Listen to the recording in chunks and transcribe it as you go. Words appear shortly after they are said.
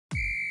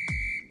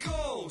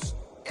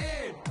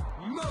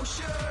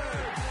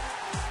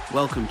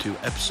Welcome to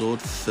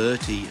episode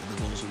 30 of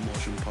the Goals in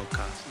Motion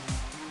podcast.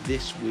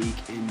 This week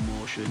in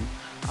Motion,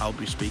 I'll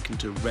be speaking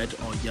to Red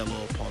or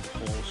Yellow Pod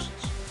hosts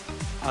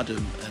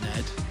Adam and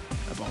Ed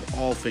about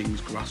all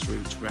things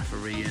grassroots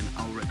refereeing,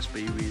 our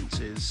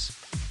experiences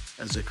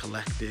as a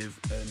collective,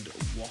 and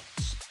what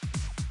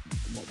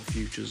the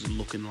future's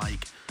looking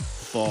like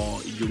for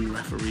young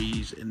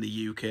referees in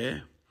the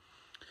UK.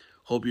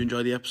 Hope you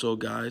enjoy the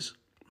episode, guys.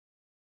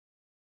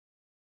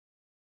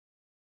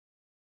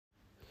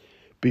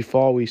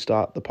 Before we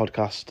start the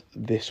podcast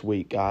this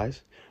week,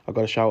 guys, I've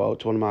got a shout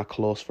out to one of my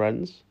close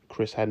friends,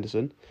 Chris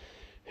Henderson,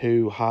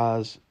 who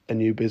has a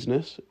new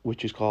business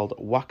which is called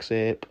Wax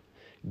Ape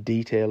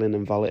Detailing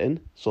and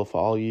Valeting. So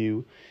for all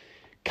you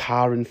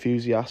car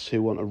enthusiasts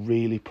who want a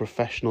really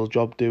professional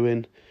job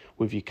doing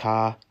with your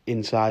car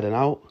inside and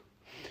out,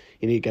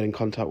 you need to get in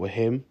contact with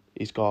him.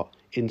 He's got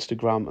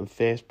Instagram and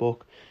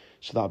Facebook,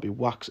 so that'll be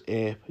Wax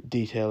Ape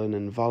Detailing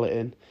and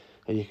Valeting,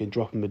 and you can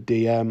drop him a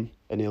DM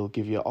and he'll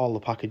give you all the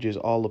packages,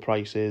 all the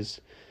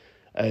prices,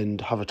 and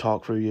have a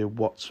talk through you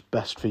what's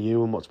best for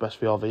you and what's best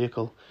for your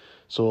vehicle.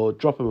 So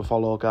drop him a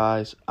follow,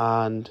 guys,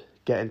 and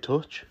get in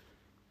touch.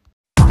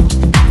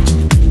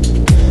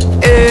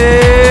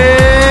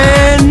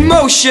 In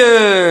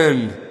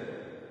motion.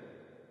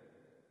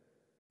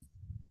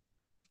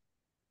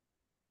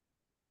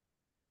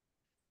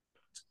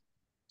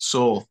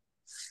 So,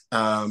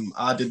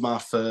 I did my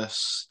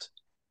first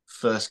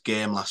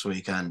game last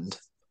weekend,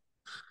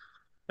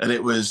 and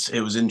it was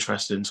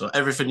interesting. So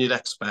everything you'd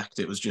expect,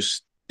 it was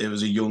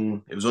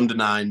under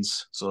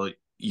nines. So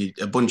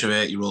a bunch of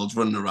 8-year-olds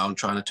running around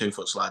trying to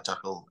 2-foot slide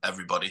tackle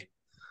everybody.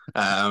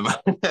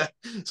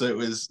 So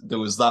there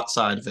was that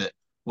side of it,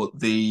 but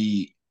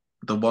the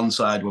one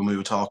side when we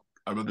were I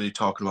remember you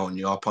talking about on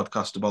your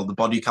podcast about the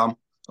body cam.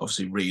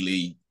 Obviously,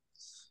 really,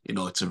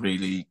 it's a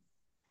really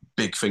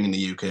big thing in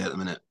the UK at the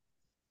minute.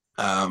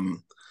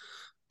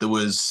 There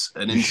was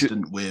an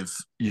incident with...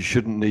 You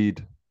shouldn't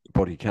need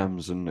body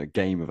cams in a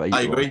game of 8.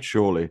 I agree.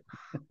 Surely.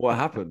 What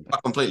happened?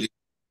 Completely.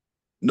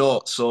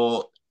 No,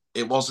 so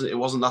it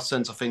wasn't that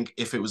sense. I think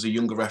if it was a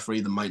younger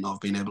referee, they might not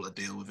have been able to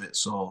deal with it.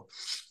 So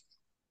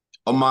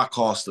on my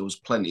course, there was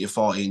plenty of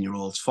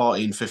 14-year-olds,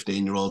 14,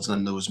 15-year-olds, and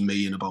then there was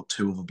me and about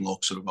 2 other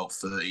blokes who were about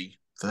 30,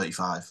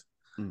 35.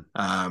 And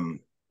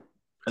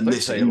Don't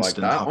this say it like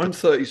incident that. happened. I'm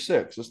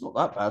 36. It's not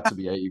that bad to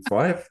be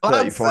 85.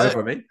 35,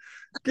 I mean.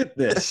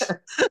 Goodness.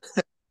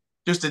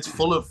 Just it's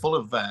full of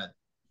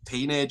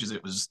teenagers.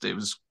 It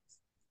was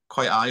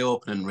quite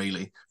eye-opening,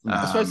 really.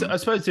 I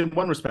suppose in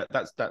one respect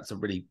that's a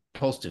really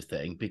positive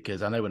thing,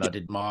 because I know when I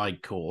did my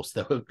course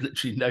there were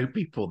literally no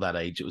people that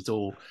age. It was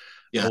all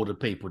older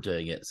people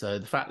doing it. So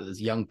the fact that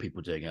there's young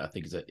people doing it, I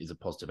think is a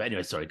positive.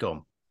 Anyway, sorry, go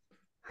on.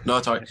 No,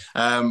 it's all right.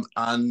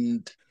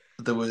 And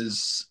there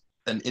was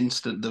a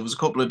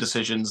couple of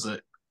decisions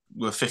that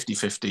were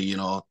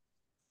 50-50,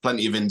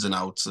 plenty of ins and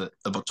outs that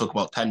took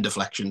about 10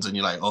 deflections, and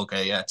you're like,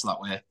 okay, yeah, it's that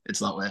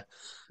way.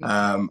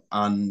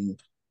 And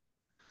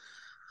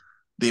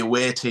the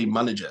away team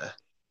manager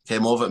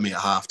came over at me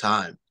at half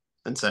time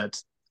and said,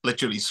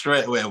 literally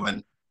straight away,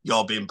 went,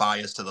 "You're being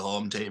biased to the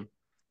home team."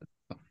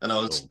 And I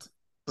was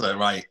like,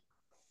 right.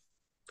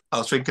 I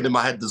was thinking in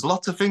my head, there's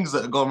lots of things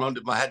that are going around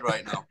in my head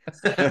right now.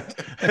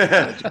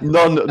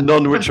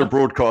 None which are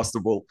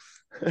broadcastable.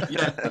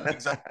 Yeah,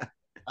 exactly.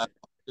 I was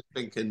just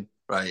thinking,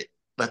 right,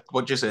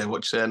 what'd you say?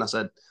 And I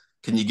said,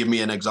 can you give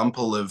me an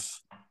example of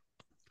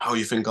how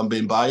you think I'm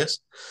being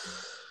biased?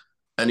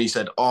 And he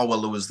said, oh,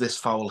 well, there was this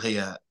foul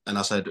here. And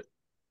I said,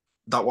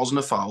 that wasn't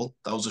a foul.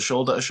 That was a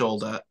shoulder to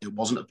shoulder. It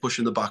wasn't a push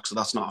in the back, so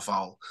that's not a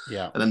foul.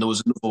 Yeah. And then there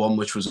was another one,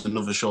 which was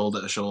another shoulder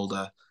to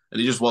shoulder.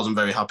 And he just wasn't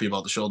very happy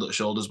about the shoulder to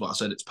shoulders. But I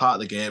said, it's part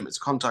of the game. It's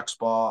a contact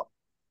sport.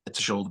 It's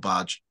a shoulder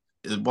badge.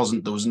 There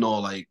was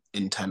no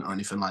intent or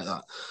anything like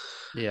that.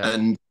 Yeah.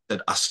 And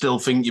said, I still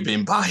think you're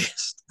being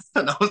biased.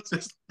 And I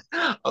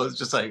was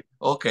just like,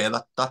 okay,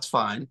 that's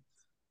fine.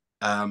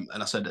 And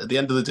I said, at the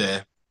end of the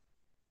day,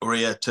 we're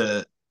here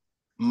to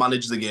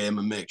manage the game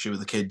and make sure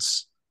the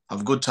kids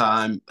have a good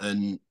time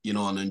and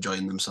and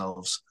enjoying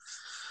themselves.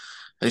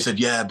 And he said,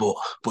 yeah, but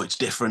it's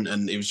different.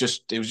 And he was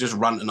just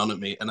ranting on at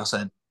me. And I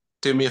said,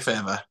 do me a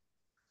favour.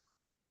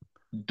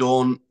 I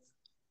don't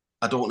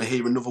want to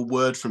hear another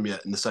word from you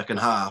in the second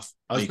half.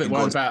 I was a bit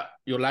worried about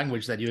your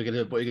language then. What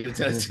are you going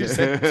to tell us to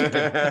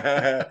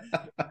say?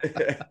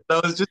 I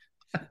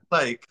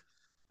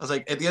was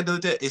like, at the end of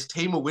the day, his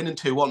team were winning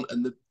 2-1.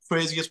 And the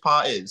craziest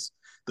part is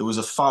there was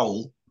a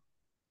foul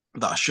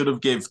that I should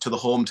have give to the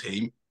home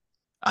team.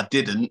 I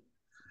didn't.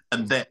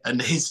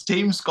 And his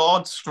team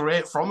scored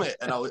straight from it.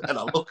 And I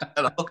looked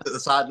at the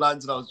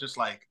sidelines and I was just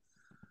like,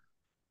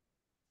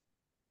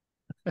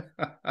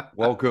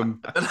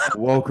 Welcome to the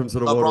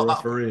world of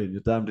refereeing.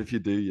 You're damned if you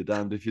do, you're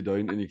damned if you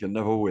don't, and you can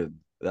never win.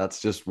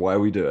 That's just why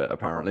we do it,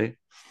 apparently.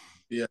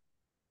 Yeah.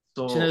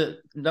 So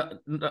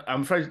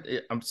I'm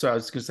afraid. I'm sorry. I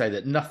was going to say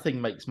that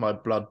nothing makes my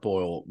blood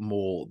boil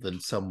more than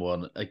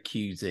someone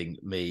accusing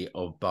me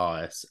of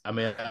bias. I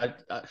mean,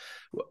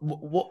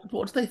 what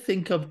do they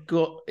think I've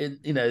got in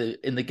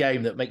the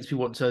game that makes me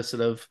want to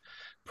sort of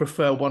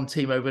prefer one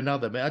team over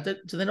another. I mean,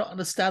 do they not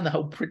understand the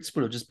whole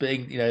principle of just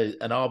being,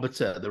 an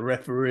arbiter, the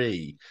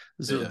referee,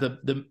 sort of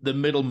the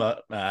middleman,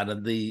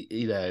 and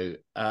it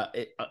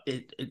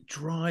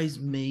drives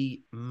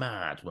me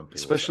mad when people,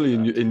 especially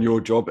in your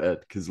job,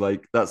 Ed, because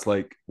that's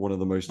one of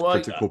the most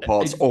critical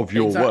parts of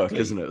your work,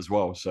 isn't it, as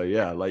well? So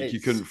yeah, you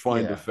couldn't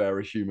find a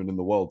fairer human in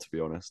the world, to be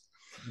honest.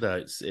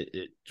 No,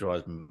 it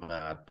drives me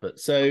mad. But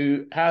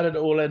so, how did it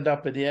all end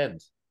up in the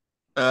end?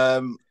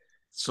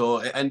 So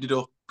it ended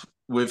up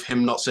with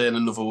him not saying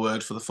another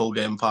word for the full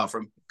game apart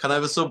from, "Can I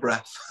have a sub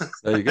ref?"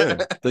 There you go.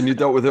 Then you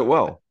dealt with it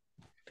well.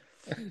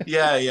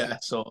 Yeah.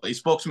 So he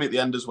spoke to me at the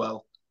end as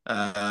well.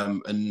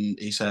 And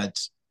he said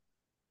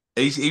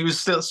he was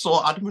still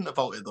so adamant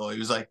about it though. He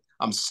was like,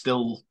 I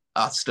still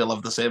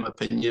have the same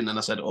opinion. And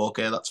I said,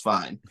 okay, that's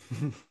fine.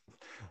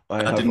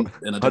 I'd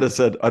have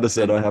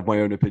said I have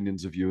my own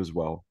opinions of you as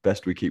well.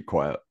 Best we keep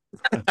quiet.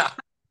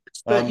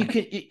 But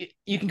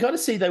you can kind of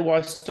see though why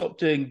I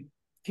stopped doing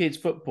kids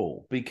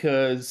football,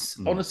 because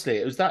honestly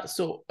it was that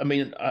sort. I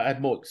mean, I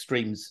had more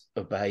extremes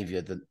of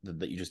behavior than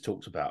that you just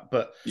talked about,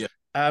 but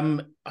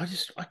I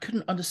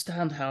couldn't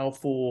understand how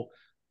for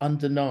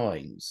under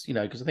nines,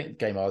 because I think the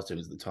game I was doing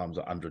was at the time was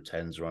like under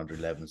 10s or under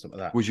 11, something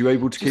like that. Was you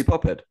able to keep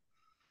up, Ed?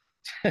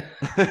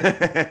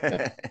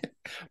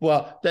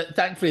 Well,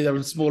 thankfully there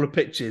were smaller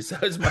pitches, so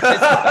it's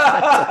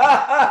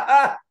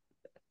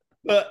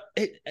but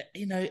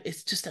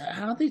it's just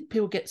how these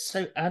people get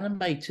so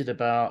animated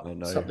about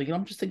something, and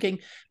I'm just thinking,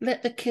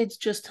 let the kids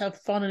just have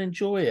fun and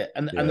enjoy it.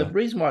 And the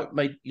reason why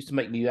it used to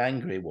make me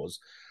angry was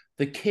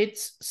the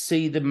kids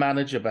see the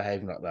manager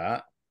behaving like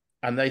that,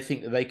 and they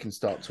think that they can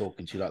start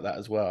talking to you like that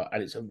as well.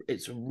 And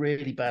it's a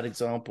really bad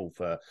example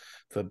for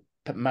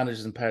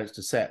managers and parents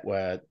to set,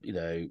 where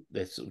they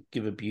sort of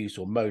give abuse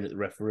or moan at the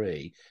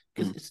referee,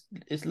 because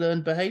it's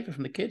learned behavior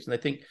from the kids, and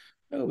they think,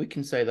 oh, we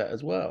can say that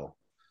as well.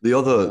 The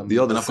other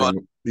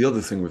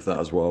thing with that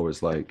as well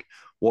is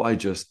what I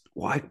just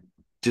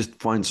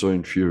find so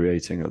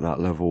infuriating at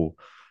that level.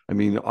 I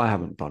mean, I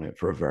haven't done it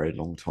for a very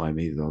long time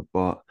either,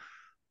 but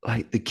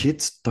the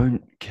kids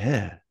don't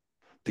care.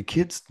 The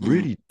kids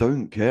really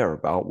don't care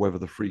about whether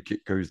the free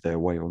kick goes their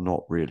way or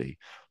not, really.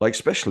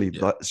 Especially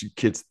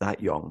kids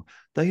that young,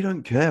 they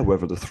don't care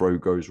whether the throw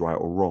goes right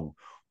or wrong.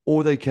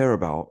 All they care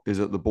about is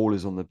that the ball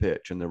is on the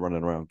pitch and they're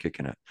running around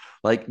kicking it.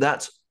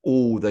 That's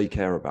all they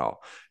care about.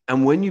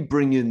 And when you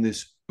bring in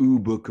this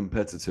uber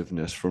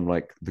competitiveness from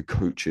the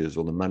coaches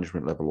or the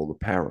management level or the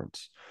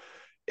parents,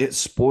 it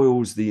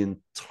spoils the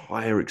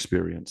entire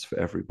experience for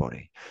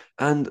everybody.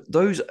 And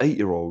those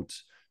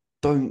 8-year-olds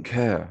don't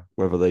care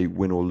whether they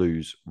win or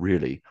lose,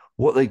 really.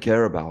 What they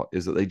care about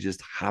is that they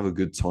just have a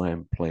good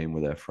time playing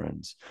with their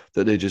friends,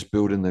 that they're just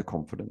building their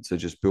confidence, they're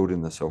just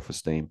building their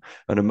self-esteem.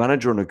 And a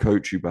manager and a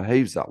coach who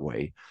behaves that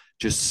way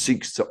just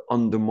seeks to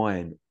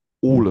undermine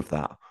all of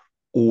that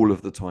all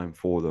of the time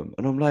for them.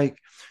 And I'm like,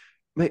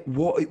 mate,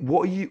 what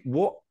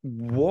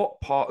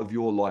part of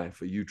your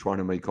life are you trying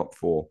to make up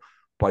for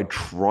by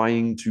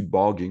trying to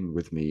bargain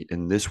with me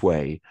in this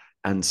way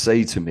and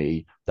say to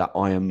me that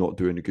I am not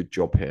doing a good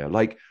job here?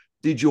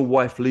 Did your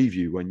wife leave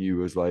you when you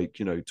was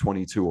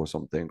 22 or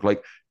something?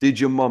 Did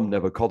your mum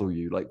never cuddle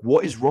you?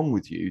 What is wrong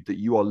with you that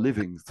you are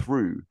living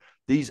through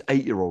these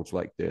 8-year-olds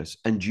like this,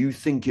 and you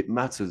think it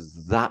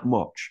matters that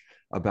much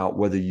about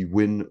whether you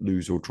win,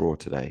 lose, or draw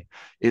today?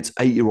 It's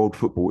 8-year-old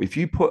football. If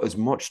you put as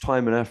much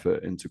time and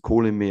effort into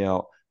calling me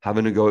out,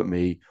 having a go at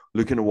me,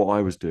 looking at what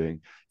I was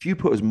doing, if you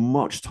put as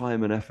much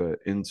time and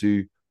effort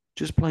into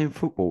just playing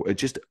football,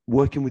 just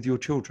working with your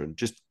children,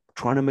 just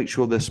trying to make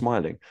sure they're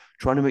smiling,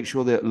 trying to make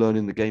sure they're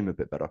learning the game a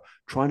bit better,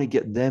 trying to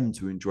get them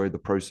to enjoy the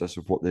process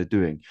of what they're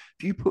doing,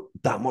 if you put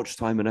that much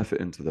time and effort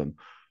into them,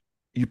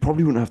 you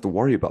probably wouldn't have to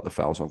worry about the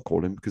fouls I'm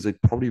calling, because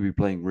they'd probably be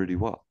playing really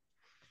well.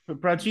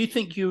 But Brad, do you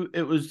think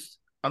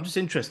I'm just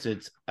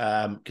interested,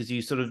 because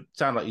you sort of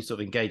sound like you sort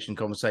of engaged in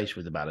conversation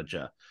with the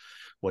manager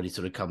when he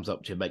sort of comes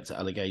up to you and makes that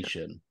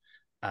allegation.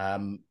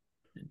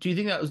 Do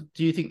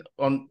you think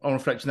on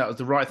reflection that was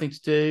the right thing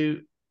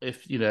to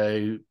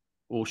do?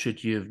 Or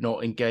should you have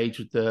not engaged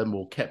with them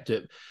or kept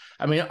it?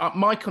 I mean,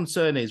 my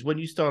concern is when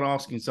you start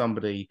asking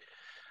somebody,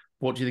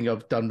 what do you think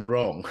I've done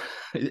wrong?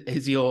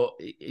 Is you're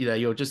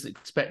just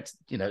expect,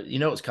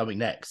 what's coming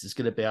next. It's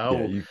going to be a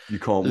whole you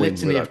can't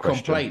litany of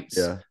complaints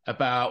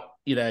about,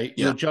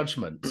 your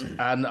judgment.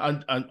 And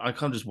I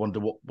kind of just wonder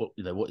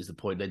what is the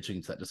point of entering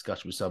into that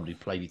discussion with somebody who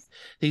played.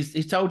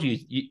 He's told you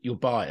you're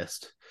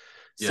biased.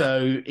 Yeah.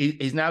 So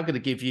he's now going to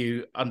give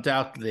you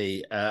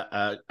undoubtedly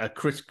a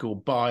critical,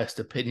 biased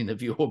opinion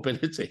of your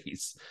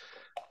abilities.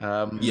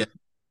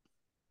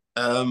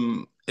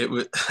 It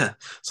was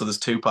so there's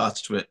two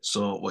parts to it.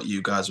 So what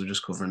you guys were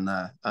just covering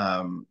there,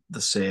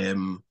 the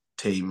same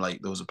team, there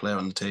was a player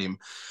on the team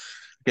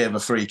gave a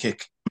free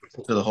kick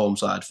to the home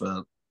side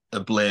for a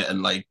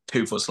blatant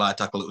 2-foot slide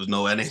tackle. It was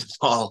no any at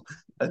all,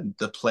 and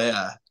the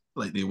player,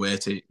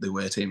 the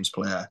away team's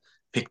player,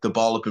 picked the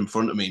ball up in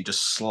front of me and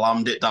just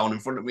slammed it down in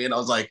front of me, and I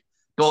was like,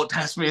 "Don't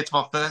test me! It's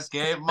my first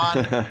game,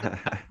 man."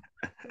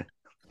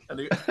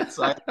 And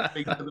so I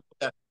speak to the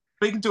player,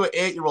 speaking to an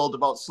 8-year-old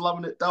about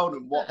slamming it down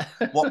and what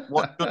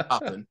should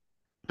happen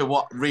to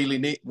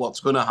what's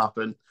going to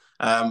happen.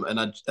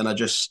 And I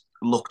just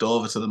looked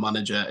over to the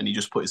manager and he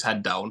just put his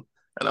head down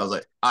and I was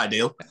like,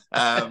 ideal.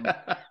 And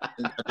I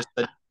just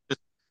said,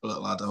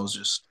 little lad, I was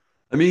just.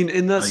 I mean,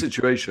 in that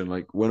situation,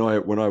 like when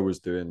I was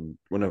doing,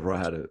 whenever I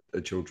had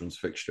a children's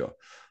fixture,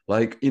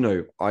 like, you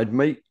know, I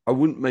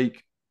wouldn't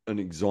make an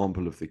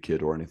example of the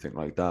kid or anything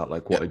like that.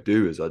 Like what I'd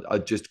do is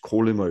I'd just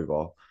call him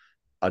over.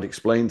 I'd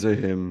explain to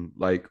him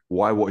like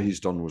why what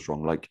he's done was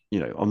wrong. Like, you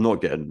know, I'm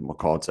not getting my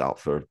cards out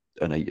for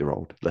an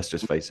 8-year-old. Let's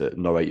just face it.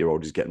 No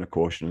 8-year-old is getting a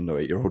caution and no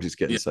 8-year-old is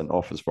getting sent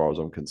off as far as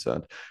I'm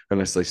concerned,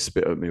 unless they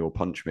spit at me or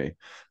punch me.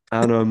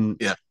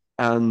 And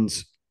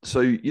and so,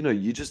 you know,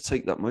 you just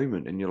take that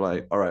moment and you're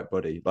like, all right,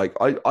 buddy. Like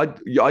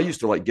I used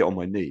to like get on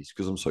my knees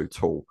because I'm so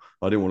tall.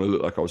 I didn't want to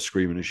look like I was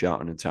screaming and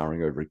shouting and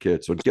towering over a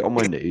kid. So I'd get on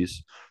my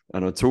knees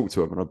and I'd talk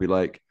to him and I'd be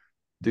like,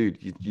 dude,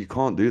 you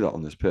can't do that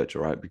on this pitch,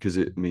 all right? Because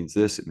it means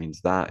this, it means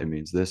that, it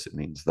means this, it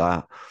means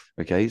that.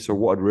 Okay. So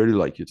what I'd really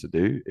like you to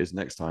do is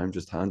next time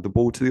just hand the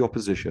ball to the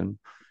opposition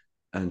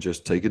and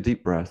just take a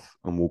deep breath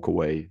and walk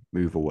away,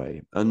 move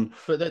away. And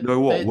you know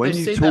what? When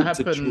you talk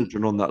to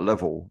children on that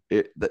level,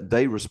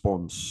 they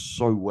respond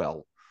so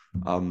well.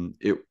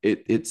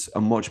 It's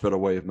a much better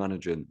way of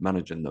managing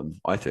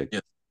them, I think. Yeah.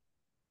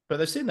 But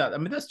they've seen that. I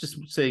mean, that's just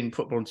seeing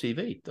football on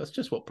TV. That's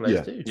just what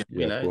players do. Yeah.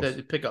 You know,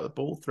 they pick up the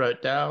ball, throw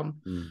it down.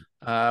 You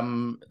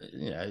know,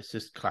 it's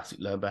just classic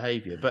learned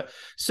behavior. But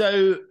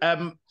so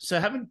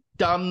having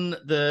done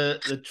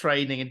the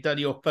training and done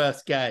your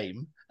first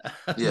game,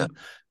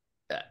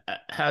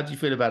 how do you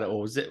feel about it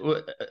all? Was it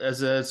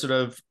as a sort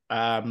of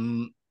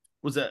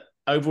was it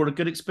overall a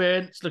good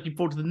experience? Looking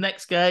forward to the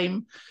next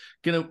game?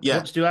 Want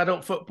to do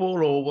adult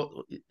football or what?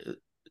 Did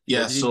you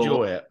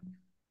enjoy it?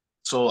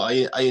 So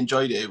I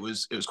enjoyed it. It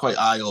was quite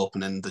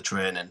eye-opening, the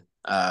training.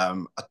 I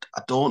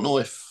don't know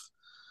if,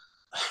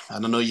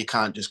 and I know you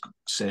can't just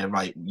say,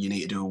 right, you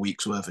need to do a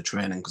week's worth of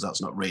training because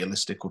that's not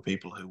realistic with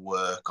people who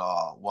work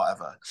or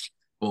whatever.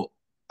 But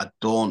I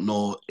don't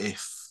know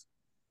if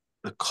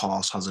the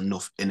course has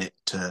enough in it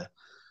to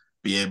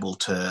be able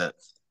to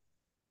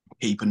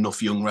keep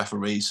enough young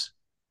referees.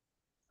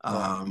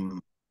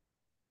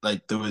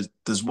 Like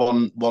there's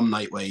one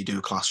night where you do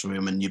a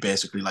classroom and you're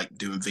basically like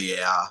doing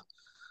VAR,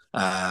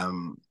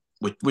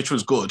 which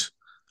was good,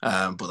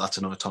 but that's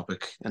another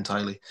topic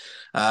entirely.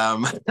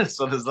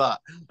 So there's that,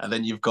 and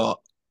then you've got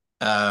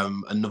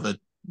the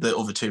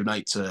other 2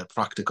 nights are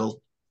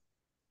practical,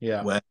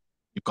 where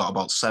you've got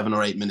about 7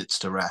 or 8 minutes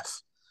to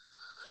ref.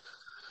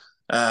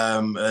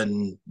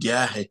 And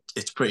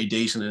it's pretty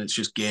decent, and it's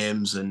just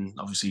games, and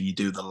obviously you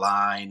do the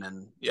line,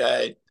 and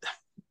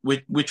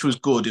which was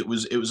good. It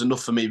was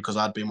enough for me because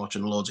I'd been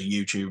watching loads of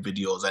YouTube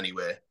videos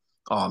anyway.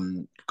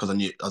 Because I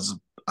knew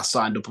I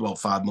signed up about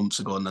 5 months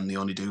ago, and then they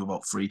only do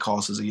about 3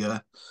 courses a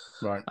year.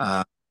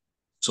 Right.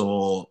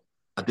 So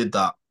I did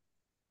that,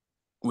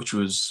 which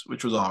was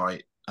all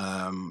right.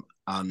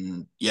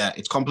 And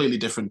it's completely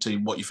different to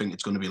what you think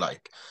it's going to be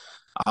like.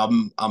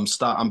 I'm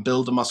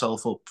building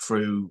myself up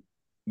through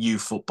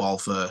youth football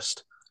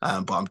first,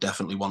 but I'm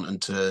definitely wanting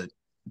to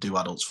do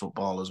adults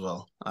football as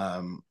well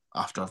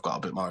after I've got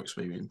a bit more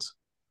experience.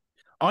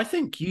 I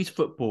think youth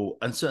football,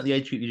 and certainly the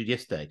age group you did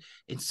yesterday,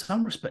 in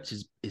some respects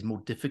is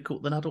more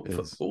difficult than adult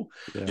football,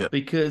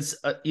 because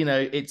you know,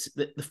 it's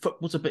the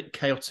football's a bit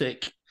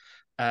chaotic.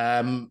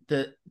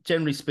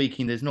 Generally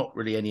speaking, there's not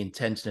really any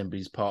intent on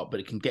anybody's part, but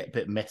it can get a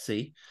bit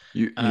messy.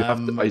 You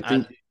have to, I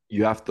think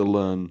you have to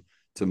learn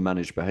to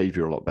manage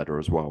behavior a lot better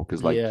as well,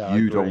 because like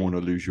you don't want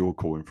to lose your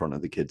cool in front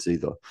of the kids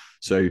either.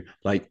 So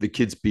like the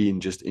kids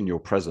being just in your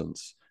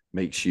presence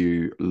makes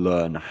you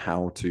learn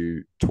how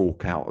to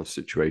talk out of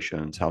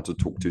situations, how to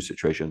talk to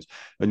situations.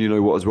 And you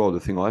know what, as well, the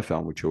thing I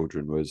found with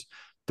children was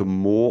the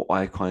more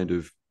I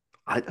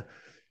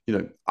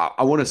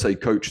want to say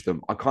coach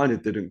them. I kind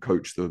of didn't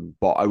coach them,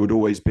 but I would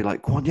always be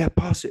like, go on,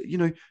 pass it. You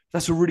know,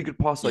 that's a really good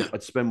pass. Like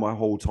I'd spend my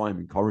whole time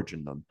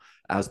encouraging them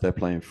as they're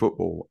playing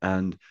football.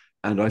 And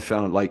I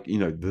found like, you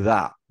know,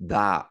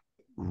 that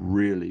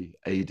really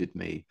aided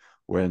me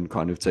when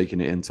kind of taking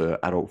it into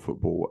adult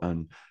football,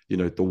 and, you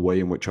know, the way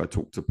in which I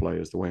talk to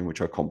players, the way in which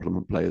I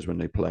compliment players when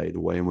they play, the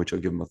way in which I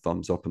give them a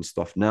thumbs up and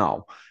stuff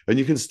now. And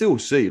you can still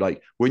see,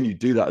 like, when you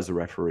do that as a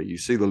referee, you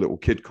see the little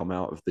kid come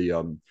out of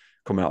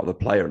the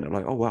player and they're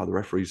like, oh, wow, the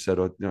referee said,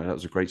 oh, you know, that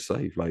was a great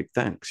save. Like,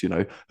 thanks, you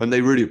know, and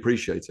they really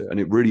appreciate it. And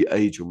it really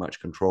aids your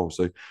match control.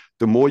 So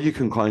the more you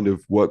can kind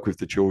of work with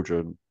the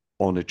children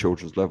on a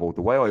children's level,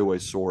 the way I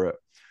always saw it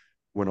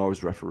when I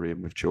was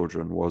refereeing with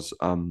children was,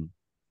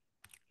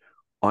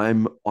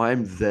 I'm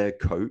their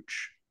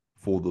coach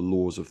for the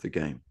laws of the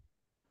game,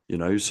 you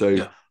know?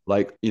 So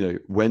like, you know,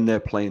 when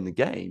they're playing the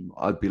game,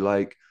 I'd be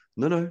like,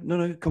 no,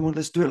 come on,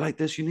 let's do it like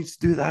this. You need to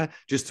do that,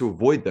 just to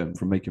avoid them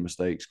from making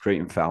mistakes,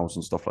 creating fouls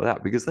and stuff like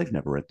that, because they've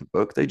never read the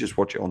book. They just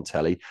watch it on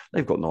telly.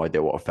 They've got no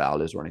idea what a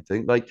foul is or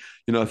anything. Like,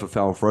 you know, if a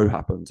foul throw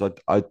happens,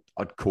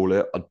 I'd call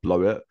it, I'd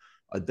blow it.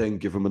 I'd then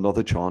give them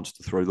another chance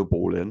to throw the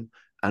ball in.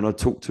 and I'd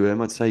talk to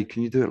him. I'd say,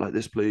 "Can you do it like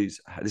this, please?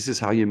 This is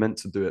how you're meant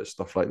to do it."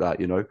 Stuff like that,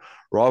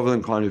 rather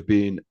than kind of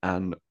being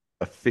an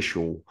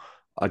official.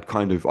 I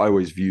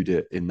always viewed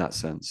it in that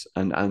sense,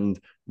 and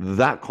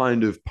that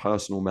kind of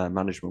personal man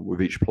management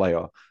with each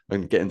player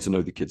and getting to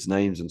know the kids'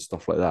 names and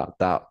stuff like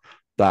that.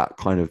 That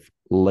kind of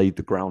laid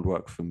the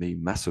groundwork for me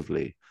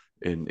massively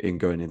in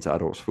going into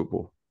adults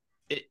football.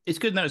 It's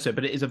good now,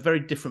 but it is a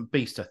very different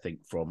beast, I think,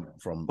 from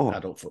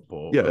adult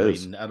football. Yeah,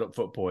 adult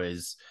football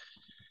is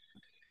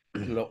a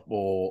lot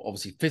more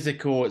obviously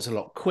physical. It's a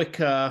lot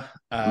quicker.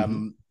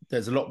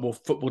 There's a lot more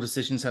football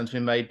decisions having to be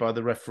made by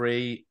the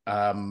referee.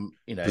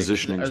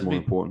 Positioning is more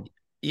important.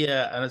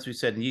 Yeah, and as we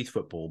said in youth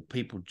football,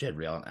 people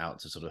generally aren't out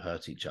to sort of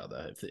hurt each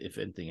other. If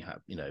anything,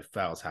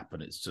 fouls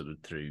happen, it's sort of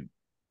through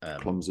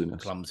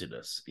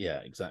clumsiness. Yeah,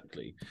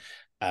 exactly.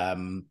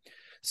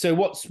 So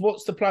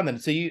what's the plan then?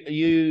 So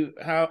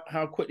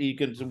how quickly are you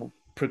going to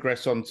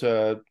progress on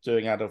to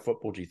doing adult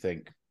football, do you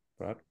think,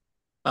 Brad?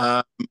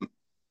 I'll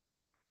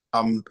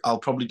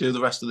probably do the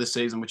rest of this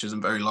season, which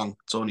isn't very long.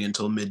 It's only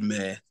until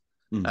mid-May.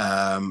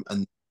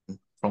 And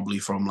probably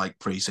from like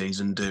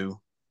pre-season do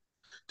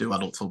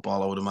adult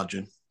football, I would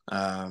imagine.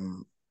 Although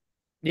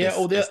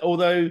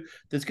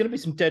there's going to be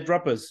some dead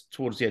rubbers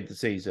towards the end of the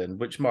season,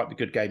 which might be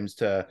good games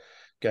to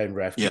go and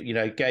ref.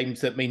 Yeah.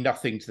 Games that mean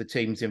nothing to the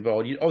teams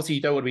involved. Obviously,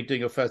 you don't want to be doing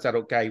your first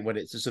adult game when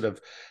it's a sort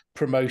of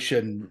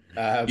promotion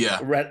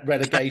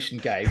relegation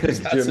game. Could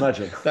you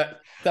imagine?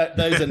 That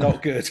those are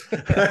not good.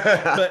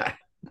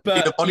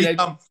 But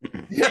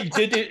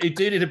you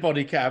do need a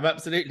body cam,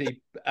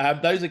 absolutely.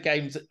 Those are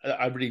games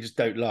I really just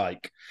don't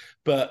like.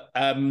 But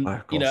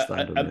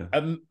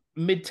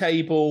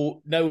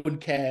mid-table, no one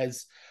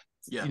cares.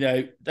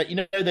 Yeah.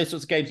 Those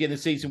sorts of games at the end of the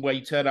season where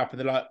you turn up and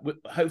they're like,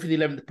 hopefully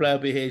the 11th player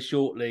will be here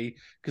shortly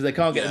because they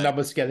can't get the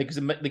numbers together because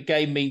the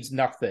game means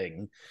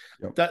nothing.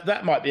 Yep.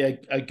 That might be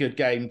a good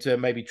game to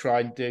maybe try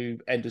and do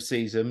end of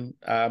season.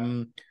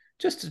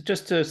 Just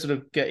to sort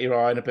of get your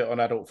eye on a bit on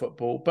adult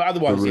football. But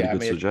otherwise,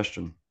 good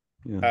suggestion.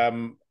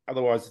 Yeah.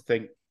 Otherwise, I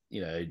think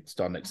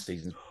start next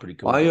season's pretty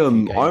cool. I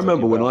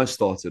remember when I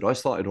started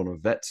on a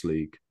vets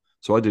league,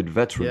 so I did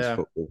veterans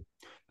football,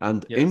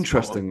 and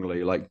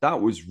interestingly, like that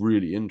was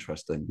really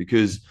interesting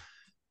because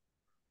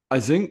I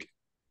think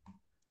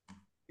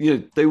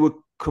they were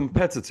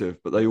competitive,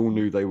 but they all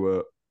knew they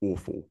were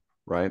awful,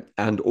 right?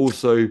 And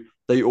also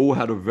they all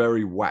had a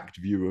very whacked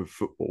view of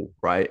football,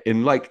 right?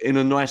 In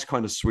a nice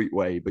kind of sweet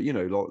way. But,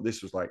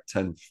 this was like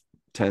 10,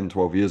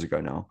 12 years ago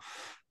now.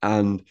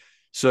 And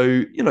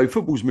so,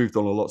 football's moved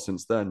on a lot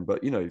since then.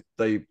 But,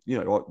 we're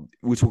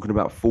talking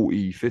about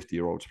 40,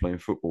 50-year-olds playing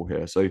football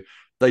here. So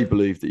they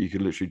believe that you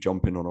could literally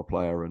jump in on a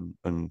player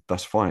and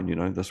that's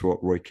fine. That's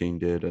what Roy Keane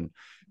did and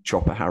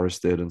Chopper Harris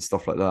did and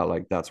stuff like that.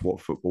 Like, that's what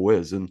football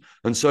is. And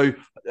so,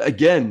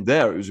 again,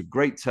 it was a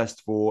great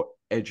test for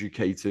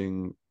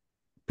educating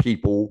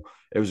people.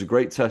 It was a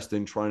great test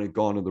in trying to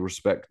garner the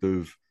respect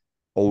of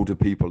older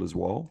people as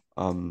well.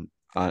 And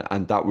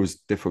that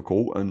was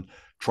difficult, and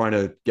trying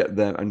to get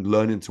them and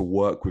learning to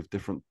work with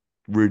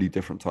really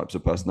different types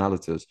of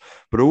personalities.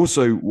 But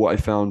also what I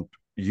found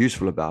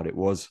useful about it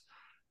was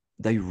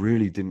they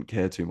really didn't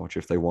care too much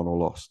if they won or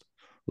lost.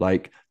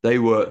 Like they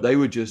were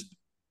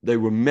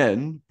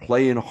men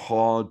playing a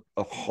hard,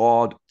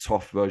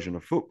 tough version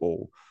of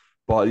football.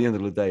 But at the end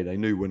of the day, they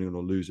knew winning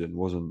or losing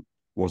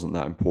wasn't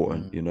that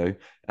important,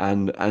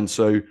 and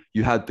so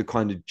you had the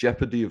kind of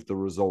jeopardy of the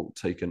result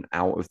taken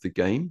out of the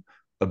game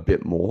a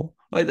bit more.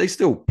 Like they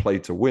still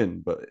played to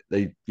win, but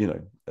they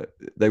weren't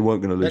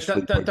going to lose.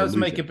 That does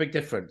make a big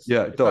difference.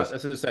 Yeah, it does.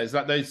 As I say, it's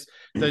like those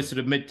sort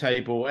of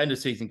mid-table end of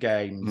season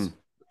games.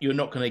 You're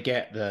not going to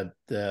get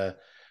the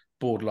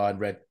borderline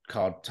red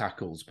card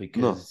tackles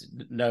because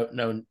no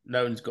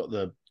one's got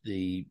the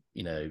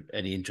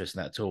any interest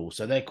in that at all.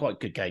 So they're quite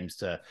good games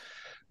to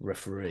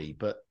referee.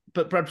 But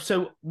Brad,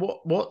 so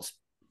what's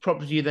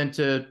prompted you then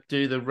to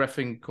do the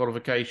reffing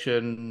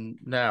qualification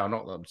now?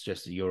 Not that I'm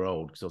suggesting you're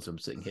old, because also I'm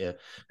sitting here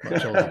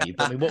much older than you.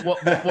 But I mean,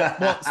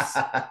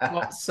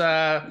 what's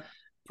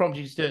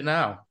prompted you to do it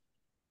now?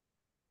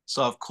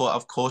 So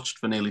I've coached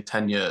for nearly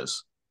 10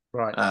 years,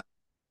 right?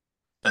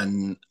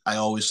 And I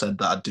always said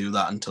that I'd do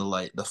that until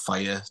like the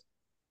fire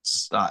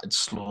started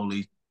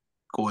slowly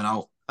going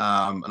out.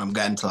 And I'm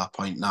getting to that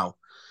point now,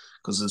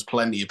 because there's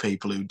plenty of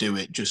people who do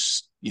it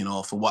just,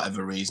 for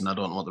whatever reason. I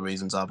don't know what the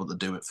reasons are, but they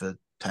do it for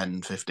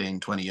 10, 15,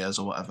 20 years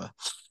or whatever.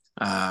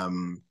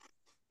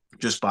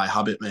 Just by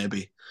habit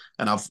maybe.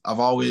 And I've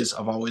always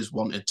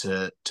wanted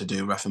to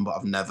do reffing, but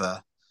I've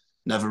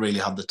never really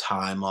had the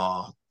time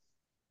or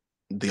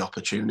the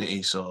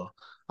opportunity. So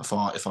I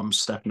thought if I'm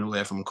stepping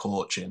away from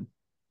coaching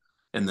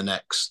in the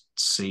next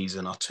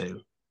season or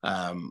two,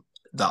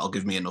 that'll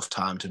give me enough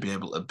time to be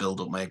able to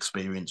build up my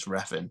experience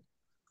reffing,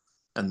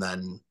 and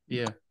then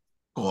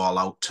go all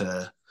out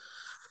to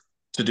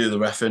do the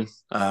reffing.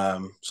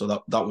 So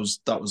that was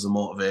the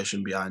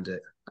motivation behind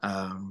it.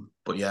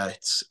 But yeah,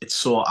 it's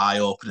so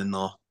eye-opening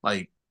though,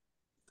 like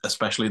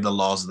especially the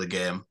laws of the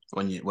game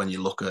when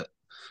you look at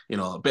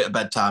a bit of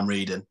bedtime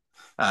reading.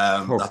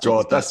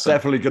 That's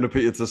definitely going to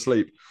put you to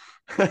sleep.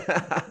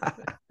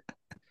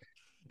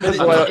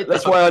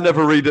 That's why I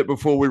never read it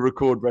before we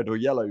record red or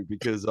yellow,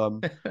 because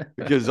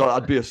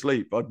I'd be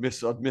asleep. I'd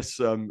miss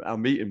our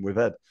meeting with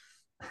Ed.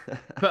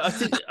 But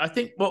I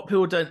think what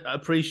people don't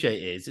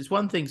appreciate is it's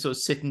one thing sort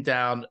of sitting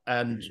down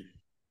and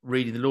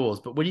reading the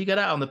laws, but when you get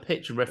out on the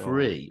pitch and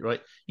referee,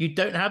 right, you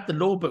don't have the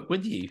law book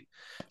with you.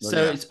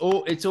 So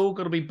it's all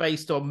got to be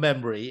based on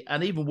memory.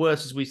 And even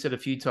worse, as we said a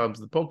few times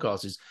in the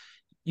podcast, is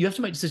you have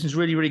to make decisions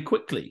really, really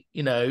quickly.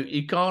 You know,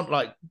 you can't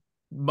like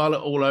mull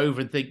it all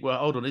over and think, well,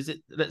 hold on,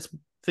 let's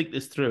think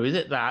this through. Is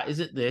it that? Is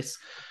it this?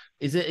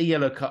 Is it a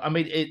yellow card? I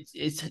mean,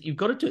 it's you've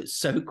got to do it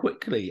so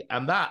quickly.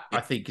 And that,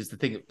 I think, is the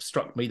thing that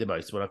struck me the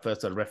most when I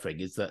first started refereeing,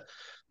 is that,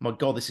 my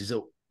God,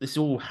 this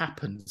all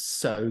happens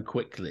so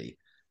quickly.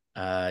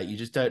 You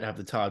just don't have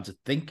the time to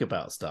think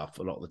about stuff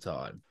a lot of the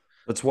time.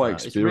 That's why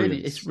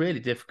experience. It's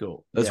really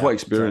difficult. That's why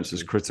experience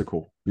is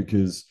critical,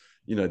 because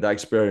that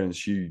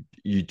experience you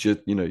just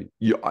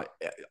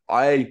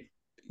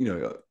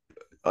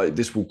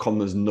this will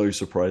come as no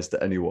surprise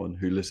to anyone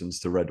who listens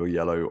to Red or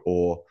Yellow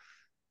or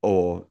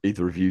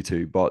either of you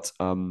two, but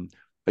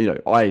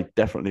I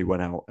definitely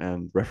went out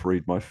and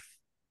refereed my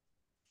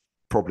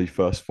probably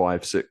first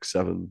 5, 6,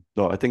 7.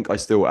 No, I think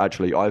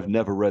I've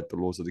never read the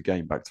laws of the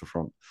game back to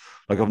front.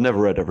 Like, I've never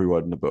read every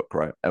word in the book,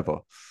 right? Ever.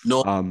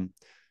 No.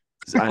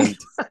 And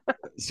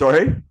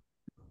sorry?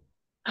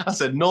 I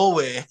said, no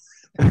way.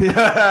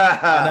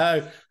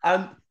 Yeah. I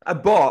know.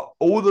 But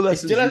all the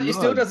lessons he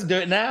still doesn't do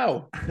it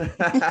now.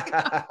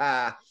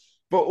 But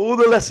all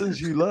the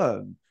lessons you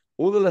learn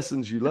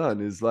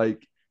is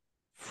like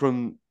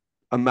from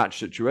a match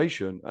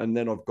situation, and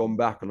then I've gone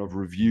back and I've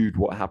reviewed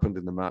what happened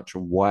in the match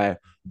and why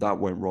that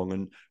went wrong.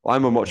 And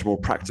I'm a much more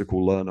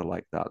practical learner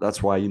like that.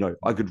 That's why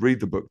I could read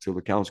the book till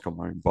the cows come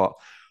home, but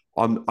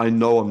I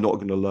know I'm not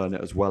going to learn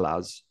it as well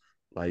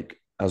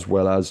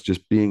as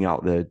just being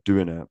out there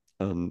doing it.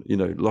 And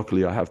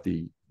luckily I have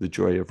the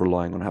joy of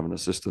relying on having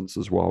assistants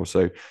as well.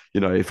 So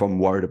if I'm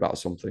worried about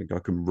something, I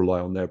can rely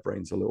on their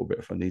brains a little bit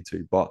if I need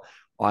to. But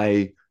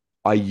I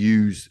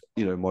use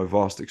my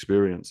vast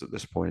experience at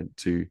this point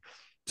to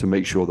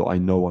make sure that I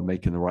know I'm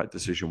making the right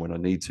decision when I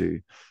need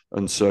to.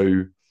 And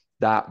so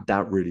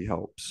that really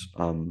helps,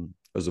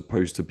 as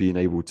opposed to being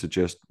able to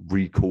just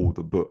recall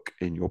the book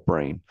in your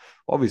brain.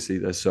 Obviously,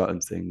 there's certain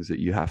things that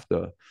you have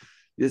to,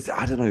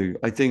 I don't know.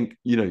 I think,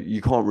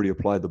 you can't really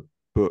apply the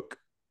book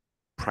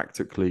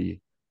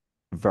practically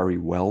very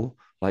well,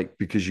 like,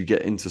 because you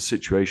get into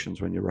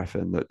situations when you're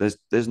reffing that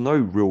there's no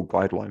real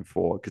guideline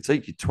for. It could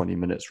take you 20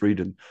 minutes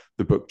reading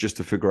the book just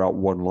to figure out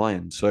one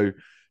line. So,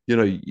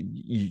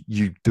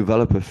 you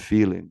develop a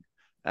feeling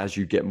as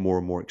you get more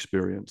and more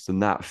experienced,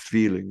 and that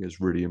feeling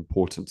is really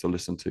important to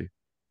listen to.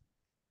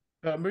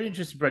 I'm really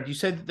interested, Brad. You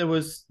said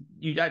that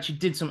you actually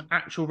did some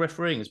actual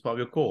refereeing as part of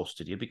your course,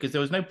 did you? Because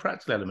there was no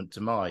practical element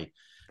to my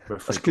refereeing.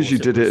 That's because you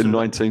did it in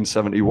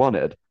 1971,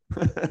 Ed.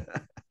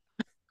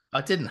 I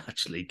didn't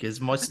actually,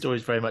 because my story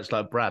is very much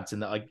like Brad's,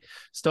 in that I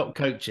stopped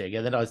coaching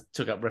and then I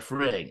took up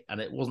refereeing,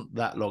 and it wasn't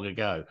that long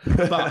ago.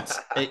 But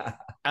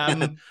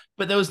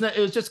but there was it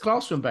was just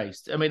classroom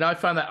based. I mean, I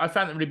found that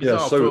really bizarre.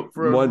 Yeah, so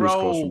for a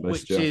role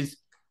which is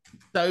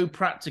so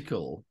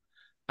practical.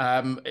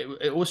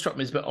 It always struck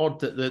me as a bit odd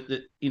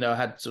that I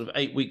had sort of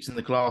 8 weeks in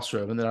the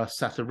classroom and then I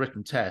sat a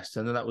written test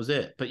and then that was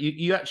it. But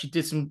you actually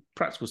did some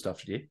practical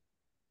stuff, did you?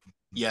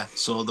 Yeah.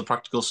 So the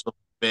practical stuff,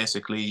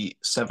 basically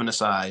 7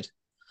 aside,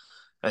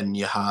 and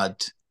you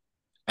had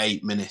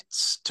 8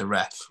 minutes to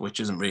ref, which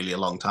isn't really a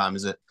long time,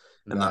 is it?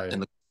 No.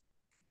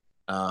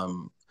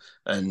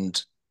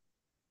 And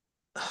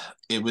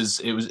it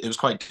was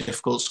quite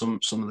difficult some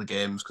of the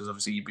games, because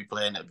obviously you'd be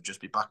playing, it would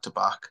just be back to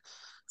back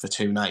for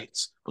 2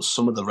 nights. But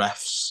some of the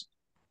refs,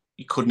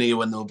 you couldn't hear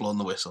when they were blowing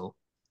the whistle.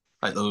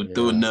 Like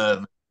they were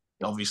nervous.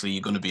 Obviously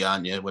you're going to be,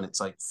 aren't you, when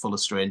it's like full of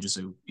strangers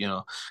who,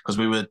 because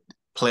we were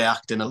play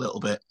acting a little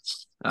bit,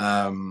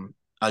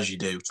 as you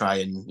do, try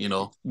and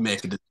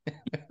make a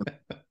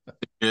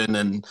decision,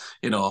 and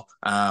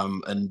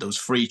and those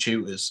 3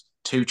 tutors,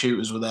 2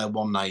 tutors were there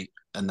one night,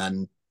 and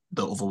then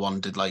the other one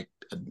did like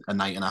a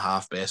night and a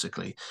half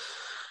basically.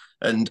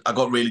 And I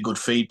got really good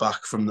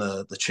feedback from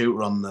the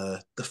tutor on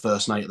the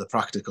first night of the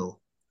practical,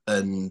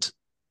 and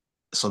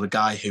so the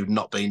guy who'd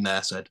not been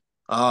there said,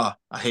 I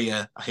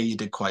hear you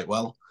did quite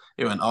well.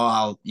 He went,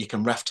 you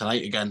can ref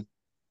tonight again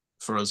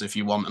for us if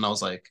you want. And I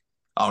was like,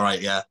 all right,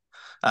 yeah.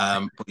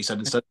 But he said,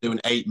 instead of doing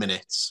 8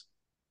 minutes,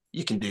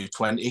 you can do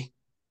 20.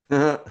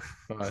 Right.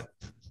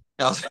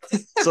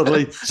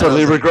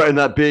 Suddenly regretting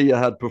that beer you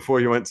had before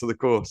you went to the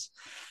course.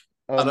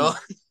 I know.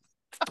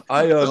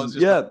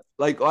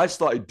 I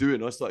started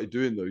doing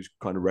those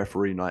kind of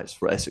referee nights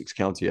for Essex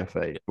County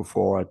FA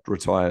before I'd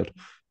retired.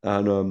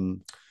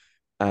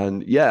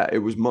 And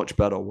it was much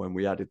better when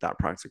we added that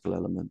practical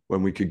element,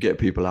 when we could get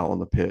people out on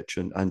the pitch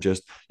and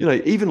just,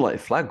 even like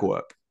flag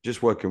work,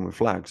 just working with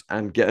flags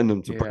and getting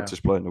them to practice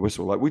blowing the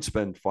whistle. Like we'd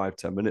spend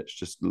 5-10 minutes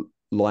just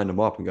line them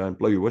up and going,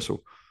 blow your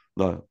whistle.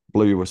 No,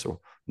 blow your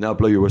whistle. Now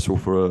blow your whistle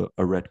for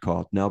a red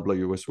card. Now blow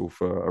your whistle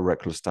for a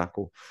reckless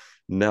tackle.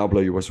 now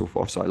blow your whistle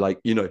for offside. Like,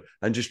 you know,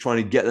 and just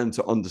trying to get them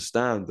to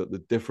understand that the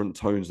different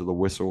tones of the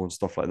whistle and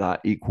stuff like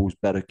that equals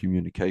better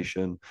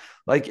communication.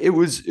 Like it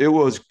was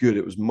good.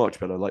 It was much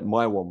better. Like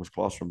my one was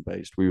classroom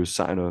based. We were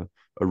sat in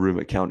a room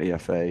at County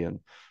FA, and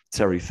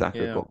Terry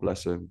Thacker, God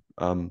bless him.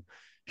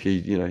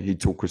 He'd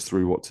talk us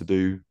through what to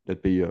do.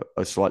 There'd be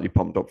a slightly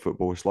pumped up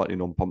football, a slightly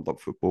non-pumped up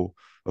football,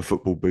 a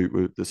football boot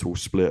with this all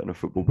split, and a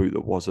football boot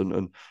that wasn't.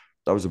 And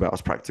that was about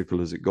as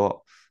practical as it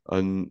got.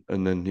 And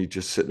then he'd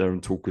just sit there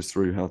and talk us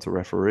through how to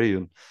referee.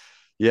 And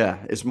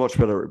yeah, it's much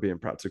better at being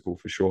practical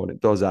for sure. And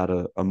it does add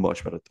a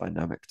much better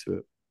dynamic to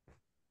it.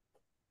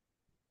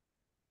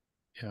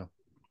 Yeah.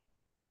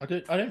 I'm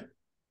trying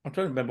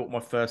to remember what my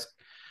first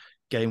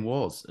game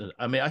was.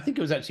 I mean, I think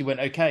it was actually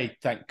went okay,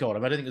 thank God. I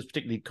mean, I don't think it was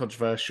particularly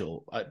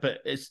controversial, but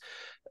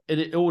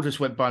it all just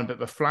went by in a bit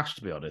of a flash,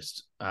 to be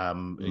honest.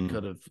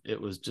 It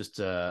was just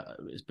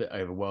it's a bit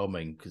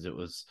overwhelming because it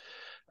was.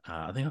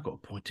 I think I got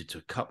appointed to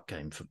a cup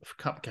game for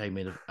cup game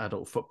in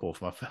adult football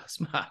for my first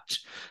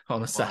match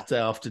on a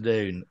Saturday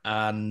afternoon,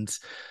 and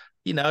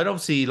you know, and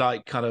obviously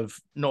like kind of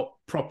not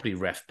properly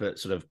ref, but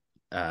sort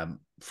of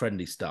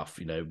friendly stuff,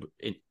 you know,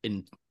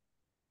 in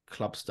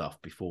club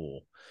stuff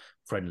before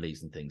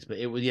friendlies and things. But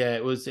it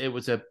was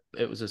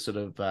a sort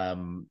of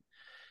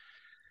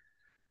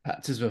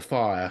baptism of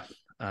fire.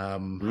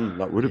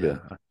 That would have been.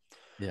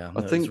 Yeah,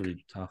 I think it was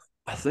really tough.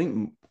 I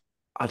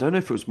don't know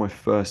if it was my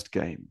first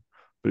game,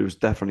 but it was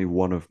definitely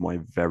one of my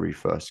very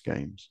first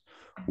games.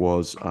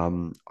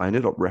 I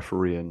ended up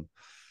refereeing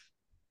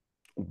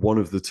one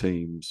of the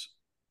teams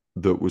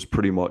that was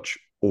pretty much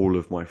all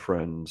of my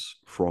friends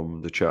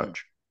from the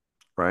church,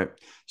 right?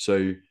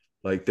 So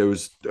like there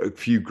was a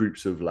few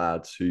groups of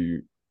lads who,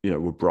 you know,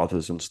 were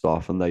brothers and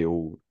stuff, and they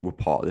all were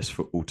part of this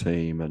football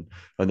team. And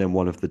then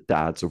one of the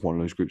dads of one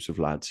of those groups of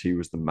lads, he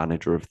was the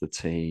manager of the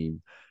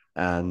team.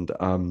 And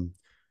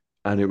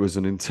it was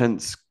an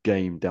intense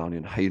game down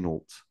in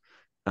Hainault.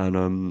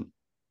 And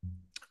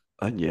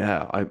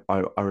yeah,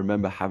 I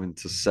remember having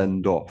to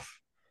send off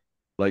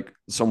like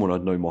someone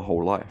I'd known my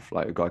whole life,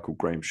 like a guy called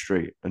Graham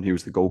Street, and he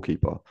was the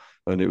goalkeeper,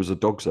 and it was a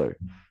dogzo.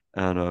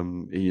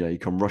 And he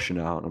come rushing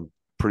out, and I'm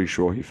pretty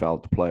sure he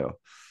fouled the player.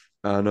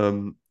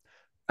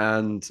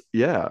 And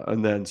yeah,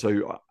 and then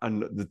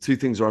the two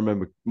things I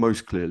remember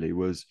most clearly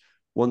was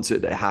once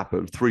it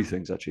happened, three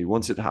things actually.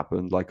 Once it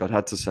happened, like I'd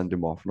had to send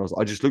him off, and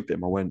I just looked at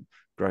him. I went,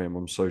 Graham,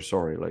 I'm so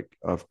sorry. Like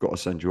I've got to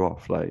send you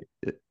off. Like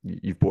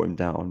you've brought him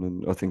down,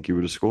 and I think he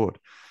would have scored.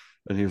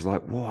 And he was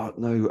like, what?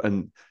 No.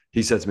 And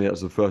he said to me that was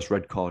the first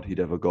red card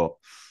he'd ever got.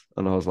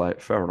 And I was like,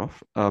 fair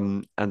enough.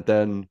 And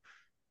then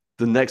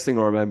the next thing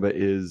I remember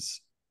is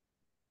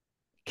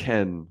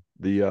Ken,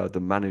 the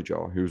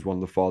manager, who was one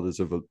of the fathers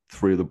of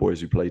three of the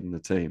boys who played in the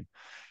team.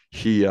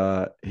 He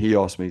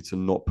asked me to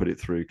not put it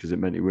through because it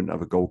meant he wouldn't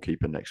have a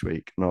goalkeeper next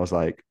week. And I was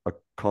like, I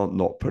can't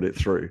not put it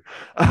through.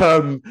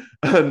 And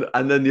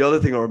then the other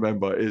thing I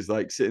remember is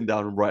like sitting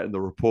down and writing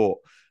the report.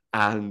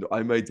 And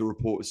I made the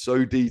report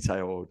so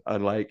detailed,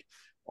 and like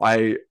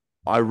I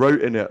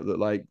wrote in it that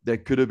like there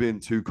could have been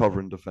two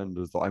covering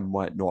defenders that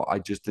I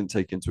just didn't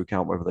take into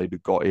account whether they'd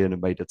have got in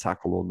and made a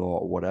tackle or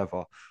not or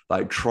whatever.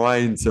 Like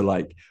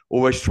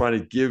always trying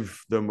to give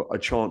them a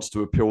chance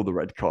to appeal the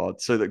red card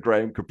so that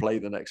Graham could play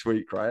the next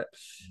week, right?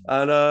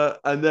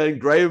 And then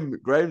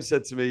Graham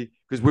said to me,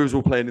 because we was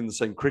all playing in the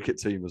same cricket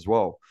team as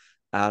well,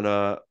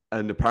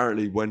 and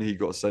apparently when he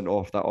got sent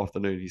off that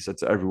afternoon, he said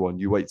to everyone,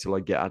 "You wait till I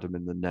get Adam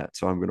in the net,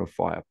 so I'm going to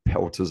fire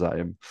pelters at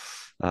him."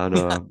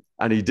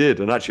 And he did,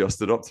 and actually I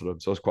stood up to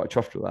them, so I was quite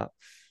chuffed with that.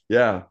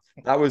 Yeah,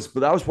 that was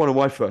one of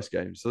my first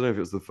games. I don't know if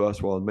it was the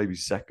first one, maybe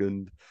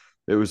second.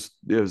 It was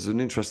an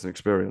interesting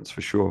experience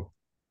for sure.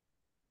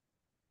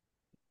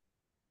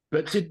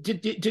 But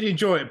did you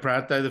enjoy it,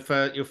 Brad? Though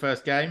your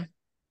first game?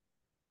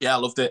 Yeah, I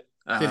loved it.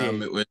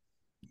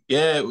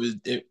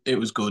 It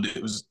was good.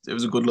 It was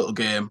a good little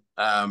game,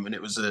 and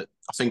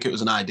I think it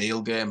was an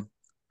ideal game.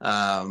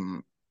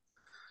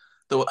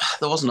 There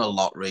wasn't a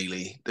lot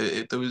really.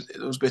 There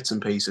was bits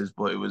and pieces,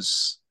 but it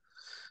was,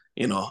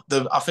 you know,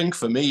 I think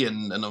for me,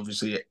 and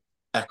obviously it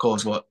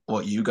echoes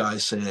what you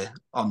guys say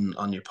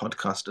on your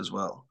podcast as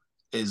well,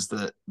 is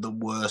that the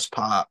worst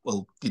part.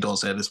 Well, you don't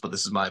say this, but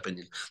this is my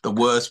opinion. The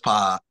worst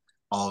part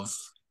of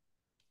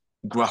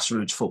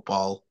grassroots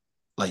football,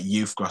 like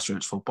youth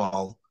grassroots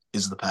football,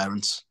 is the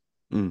parents.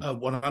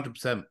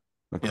 100%.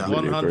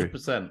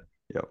 100%.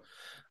 Yeah.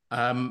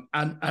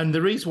 And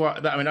the reason why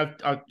I mean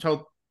I've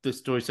told this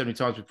story so many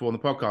times before on the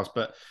podcast,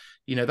 but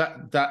you know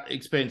that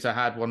experience I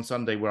had one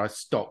Sunday where I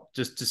stopped,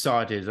 just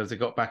decided as I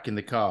got back in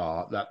the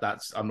car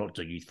that's I'm not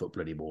doing youth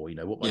football anymore. You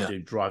know what am I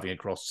doing driving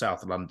across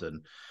South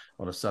London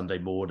on a Sunday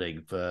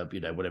morning for,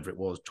 you know, whatever it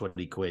was,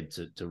 20 quid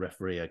to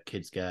referee a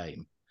kid's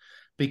game,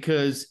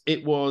 because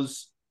it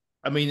was.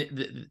 I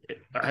mean,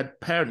 I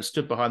had parents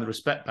stood behind the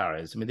respect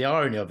barriers. I mean, the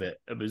irony of it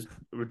was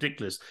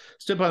ridiculous.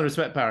 Stood behind the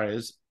respect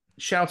barriers,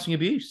 shouting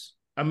abuse.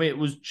 I mean, it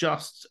was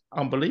just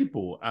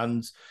unbelievable.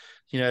 And,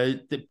 you know,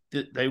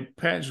 the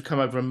parents would come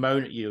over and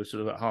moan at you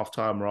sort of at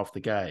halftime or after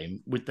the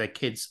game with their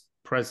kids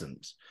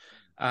present.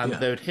 and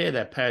they would hear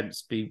their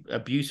parents be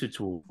abusive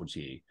towards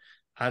you,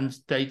 and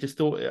they just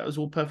thought it was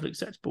all perfectly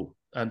acceptable,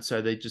 and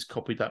so they just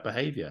copied that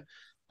behaviour.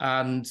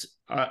 And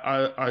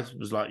I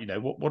was like,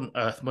 what on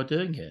earth am I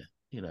doing here?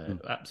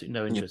 Absolutely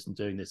no interest in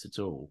doing this at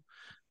all.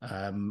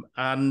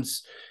 And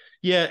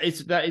yeah,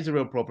 that is a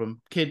real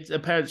problem.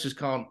 Parents just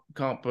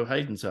can't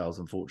behave themselves.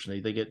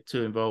 Unfortunately, they get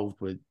too involved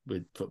with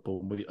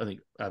football. I think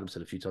Adam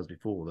said a few times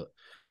before that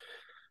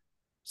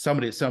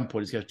somebody at some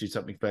point is going to do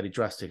something fairly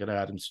drastic. I know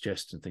Adam's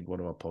suggestion, I think one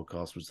of our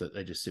podcasts was that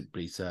they just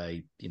simply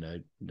say,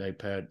 no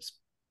parents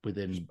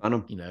within,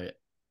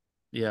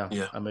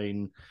 Yeah. I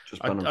mean,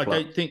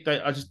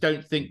 I just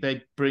don't think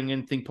they bring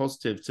anything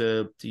positive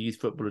to youth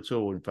football at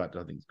all. In fact,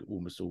 I think it's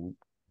almost all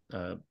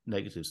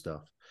negative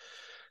stuff.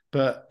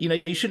 But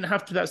you shouldn't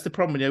have to. That's the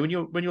problem.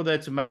 When you're there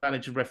to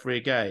manage and referee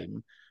a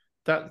game,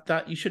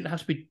 that you shouldn't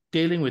have to be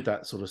dealing with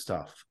that sort of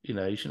stuff. You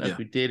shouldn't have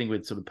to be dealing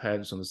with sort of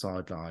parents on the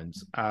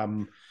sidelines.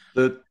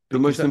 The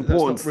most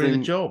important thing, really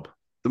the job.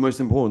 The most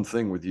important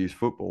thing with youth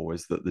football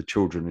is that the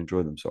children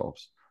enjoy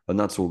themselves, and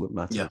that's all that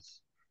matters. Yeah.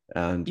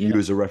 And you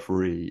as a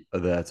referee are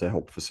there to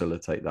help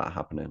facilitate that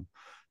happening.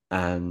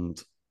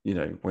 And,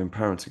 when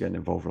parents are getting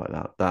involved like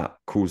that, that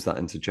calls that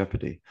into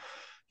jeopardy.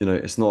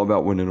 It's not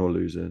about winning or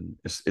losing.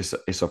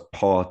 It's a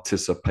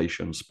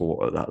participation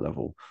sport at that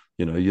level.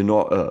 You're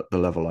not at the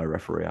level I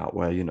referee at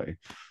where,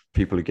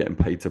 people are getting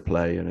paid to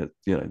play and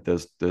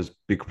there's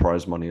big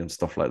prize money and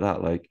stuff like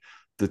that. Like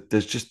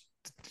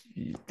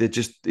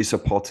it's a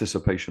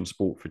participation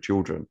sport for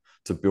children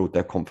to build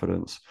their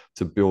confidence,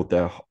 to build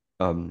their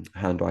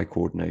hand-eye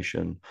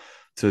coordination,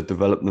 to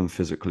develop them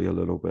physically a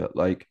little bit.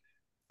 Like,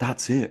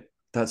 that's it.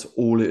 That's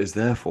all it is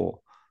there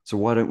for. So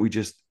why don't we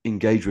just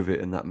engage with it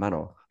in that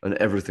manner, and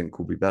everything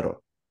could be better?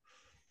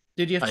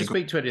 Did you have to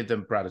speak to any of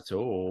them, Brad, at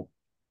all?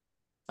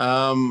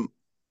 I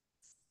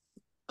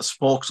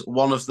spoke.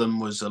 One of them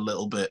was a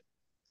little bit,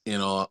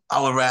 our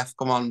ref,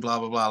 come on, blah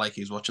blah blah, like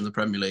he's watching the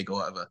Premier League or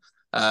whatever.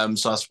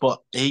 So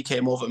he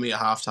came over to me at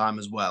halftime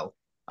as well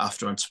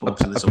after I'd spoken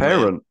to this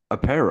a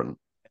parent.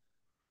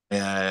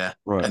 Yeah.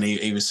 Right. And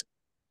he was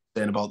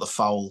saying about the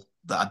foul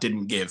that I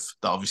didn't give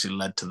that obviously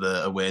led to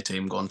the away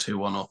team going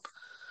 2-1 up.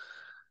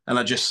 And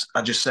I just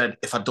said,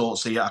 if I don't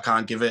see it, I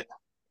can't give it.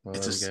 Well,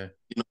 it's as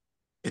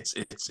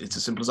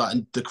simple as that.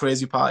 And the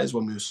crazy part is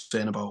when we were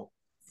saying about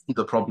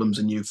the problems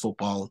in youth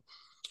football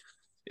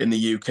in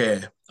the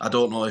UK, I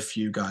don't know if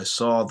you guys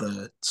saw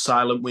the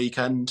silent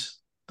weekend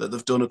that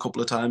they've done a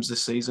couple of times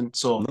this season.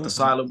 So the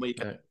silent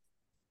weekend,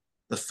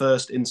 the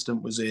first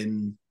instant was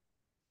in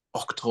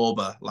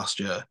October last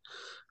year,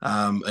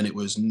 and it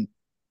was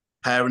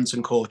parents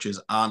and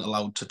coaches aren't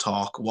allowed to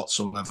talk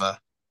whatsoever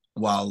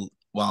while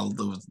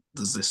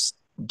there's this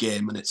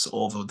game, and it's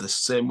over the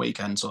same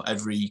weekend. So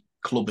every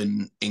club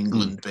in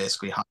England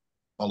basically has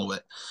to follow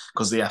it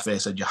because the FA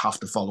said you have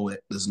to follow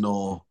it. There's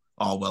no,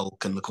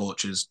 can the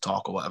coaches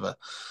talk or whatever.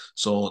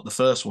 So the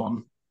first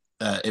one,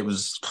 it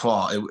was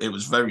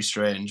very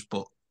strange,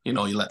 but you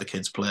let the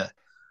kids play.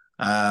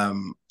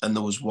 And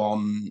there was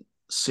one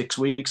 6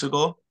 weeks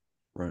ago.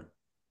 Right.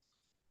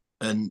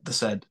 And they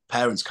said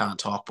parents can't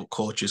talk, but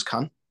coaches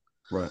can.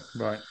 Right.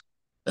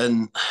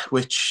 And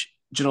which,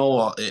 do you know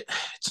what?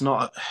 It's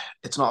not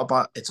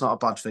a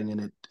bad thing,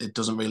 and it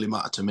doesn't really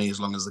matter to me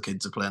as long as the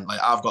kids are playing. Like,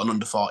 I've got an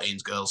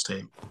under-14s girls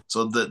team,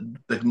 so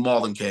they're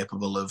more than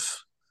capable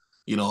of,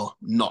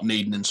 not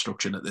needing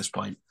instruction at this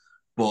point.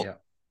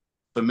 But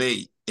for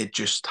me, it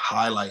just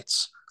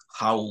highlights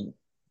how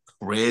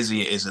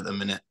crazy it is at the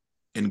minute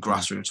in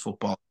grassroots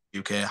football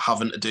in the UK,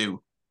 having to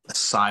do a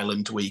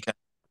silent weekend.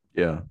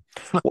 Yeah.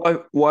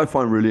 What I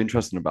find really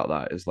interesting about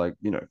that is, like,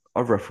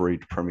 I've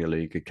refereed Premier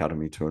League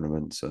academy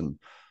tournaments and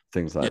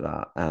things like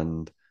that.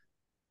 And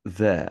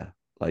there,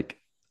 like,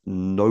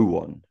 no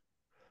one,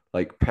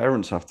 like,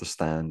 parents have to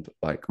stand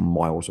like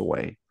miles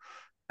away,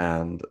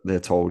 and they're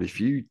told if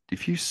you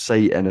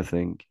say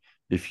anything,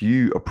 if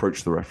you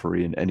approach the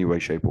referee in any way,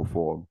 shape, or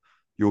form,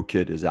 your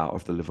kid is out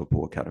of the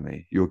Liverpool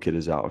academy. Your kid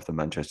is out of the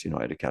Manchester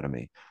United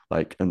academy.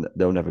 Like, and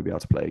they'll never be able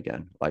to play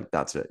again. Like,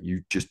 that's it.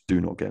 You just do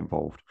not get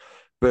involved.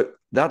 But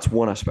that's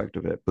one aspect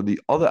of it. But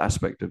the other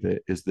aspect of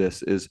it is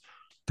the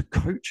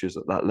coaches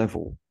at that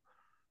level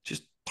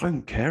just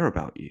don't care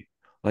about you.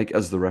 Like,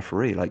 as the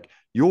referee, like,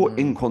 you're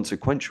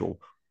inconsequential.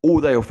 All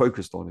they are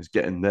focused on is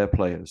getting their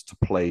players to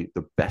play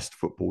the best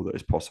football that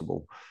is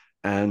possible.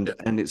 And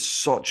it's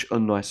such a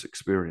nice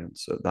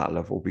experience at that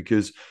level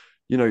because,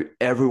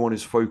 everyone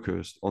is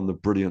focused on the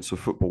brilliance of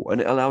football, and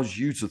it allows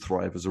you to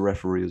thrive as a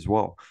referee as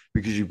well,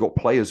 because you've got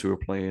players who are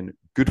playing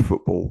good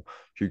football,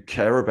 who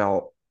care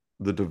about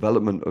the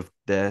development of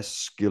their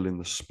skill in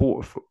the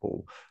sport of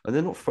football, and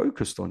they're not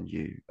focused on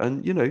you.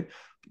 And,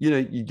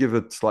 you give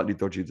a slightly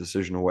dodgy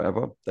decision or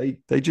whatever,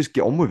 they just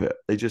get on with it.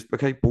 They just,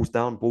 okay, balls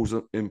down, balls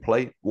in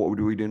play. What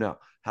do we do now?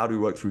 How do we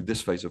work through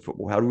this phase of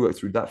football? How do we work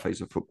through that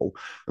phase of football?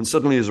 And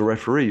suddenly, as a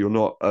referee, you're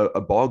not a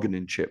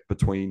bargaining chip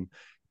between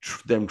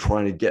them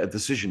trying to get a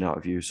decision out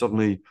of you.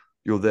 Suddenly,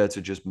 you're there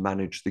to just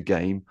manage the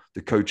game.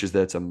 The coach is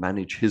there to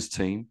manage his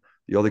team.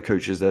 The other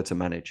coach is there to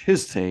manage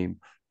his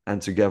team.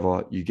 and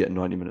together you get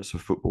 90 minutes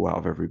of football out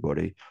of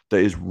everybody that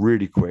is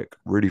really quick,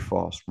 really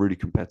fast, really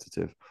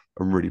competitive,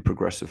 and really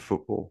progressive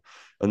football.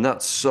 And that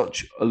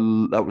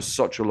was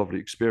such a lovely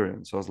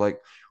experience. I was like,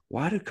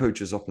 why do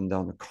coaches up and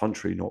down the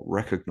country not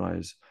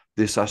recognize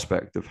this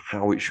aspect of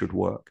how it should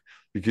work?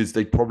 Because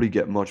they probably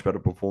get much better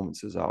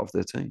performances out of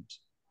their teams.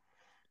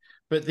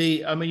 But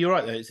you're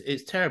right though.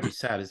 It's terribly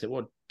sad, isn't it?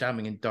 What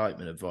damning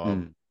indictment of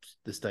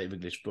the state of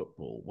English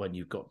football when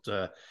you've got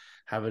to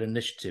have an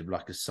initiative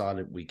like a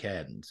silent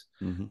weekend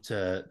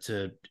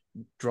to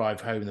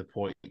drive home the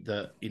point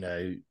that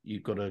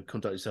you've got to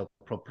conduct yourself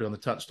properly on the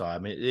touchline. I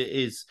mean, it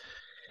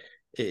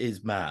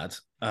is mad.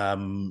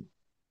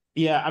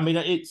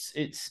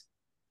 It's.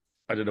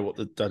 I don't know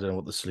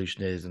what the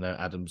solution is. I know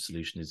Adam's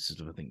solution is sort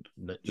of, I think,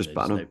 just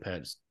ban them. No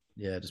parents.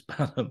 Yeah, just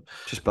ban them.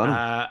 Just ban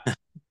them.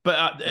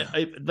 But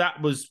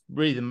that was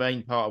really the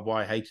main part of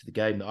why I hated the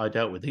game that I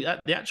dealt with.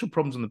 The actual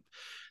problems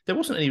there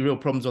wasn't any real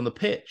problems on the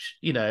pitch.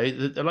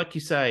 Like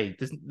you say,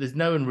 there's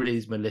no one really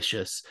is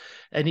malicious.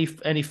 Any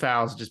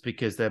fouls just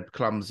because they're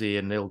clumsy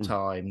and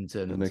ill-timed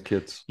and they're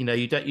kids.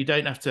 You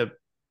don't have to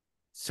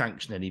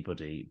sanction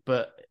anybody.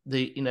 But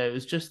it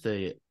was just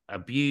the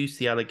abuse,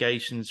 the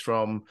allegations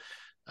from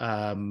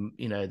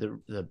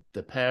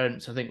the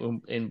parents. I think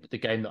in the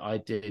game that I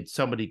did,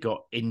 somebody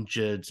got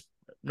injured,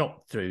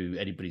 not through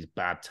anybody's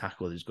bad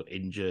tackle, they just got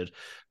injured.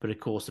 But of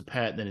course, the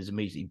parent then is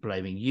immediately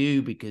blaming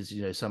you because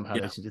somehow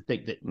they seem to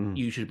think that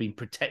you should have been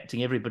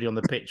protecting everybody on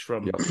the pitch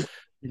from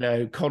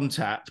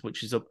contact,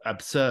 which is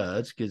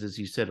absurd because, as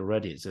you said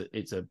already,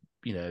 it's a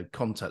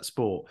contact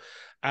sport.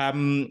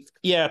 Thoroughly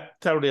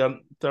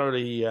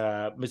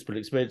miserable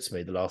experience for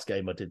me. The last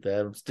game I did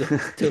there, I'm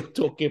still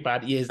talking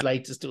about it years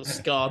later, still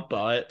scarred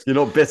by it. You're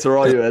not bitter,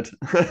 are you, Ed?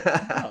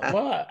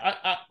 Well,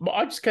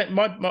 I just came.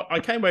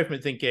 I came away from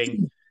it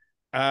thinking,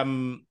 how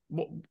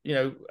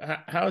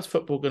is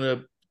football going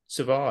to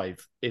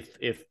survive if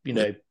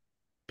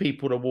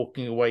people are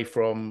walking away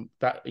from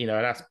that, and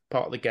that's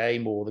part of the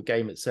game or the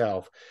game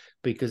itself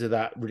because of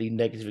that really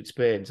negative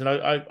experience. And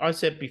I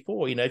said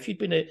before, if you'd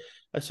been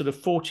a sort of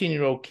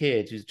 14-year-old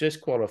kid who's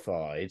just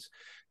qualified,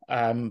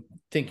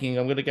 thinking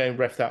I'm going to go and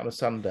ref that on a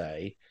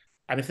Sunday,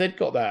 and if they'd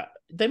got that,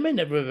 they may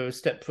never have ever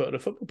stepped foot on a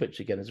football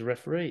pitch again as a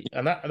referee.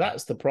 And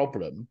that's the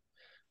problem.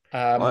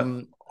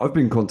 I've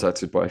been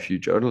contacted by a few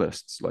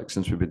journalists,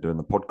 since we've been doing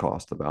the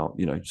podcast about,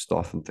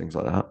 stuff and things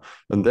like that.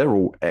 And they're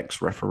all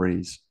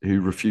ex-referees who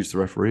refuse to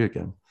referee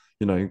again,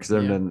 because they're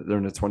in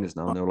their 20s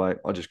now and they're like,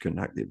 I just couldn't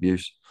hack the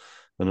abuse.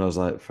 And I was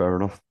like, fair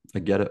enough. I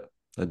get it.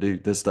 I do.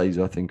 There's days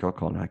I think I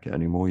can't hack it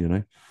anymore,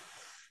 and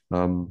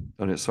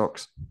it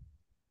sucks.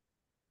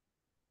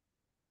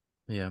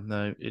 Yeah,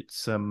 no,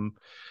 it's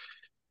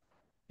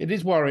it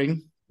is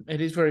worrying.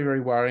 It is very, very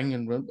worrying.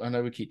 And I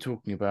know we keep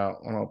talking about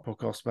on our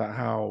podcast about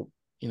how,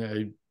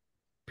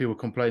 people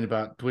complain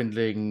about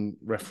dwindling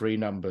referee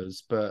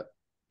numbers, but,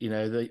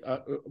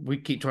 we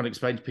keep trying to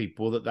explain to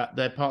people that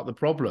they're part of the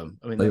problem.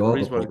 I mean, they are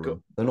the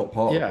problem. They're not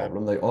part of the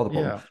problem. They are the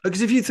problem. Yeah.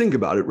 Because if you think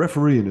about it,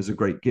 refereeing is a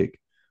great gig,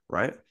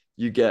 right?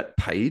 You get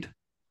paid,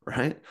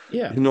 right?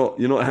 Yeah.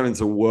 You're not having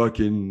to work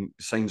in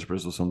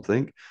Sainsbury's or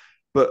something,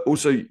 but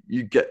also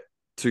you get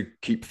to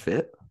keep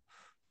fit.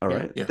 All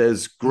right. Yeah.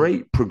 There's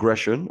great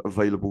progression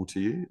available to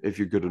you if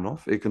you're good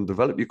enough. It can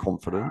develop your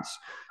confidence.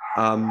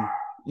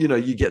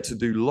 You get to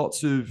do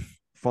lots of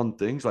fun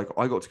things. Like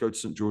I got to go to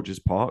St. George's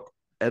Park.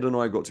 Ed and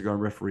I got to go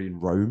and referee in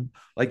Rome.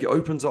 Like it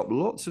opens up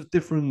lots of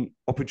different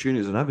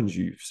opportunities and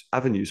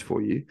avenues for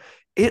you.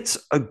 It's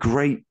a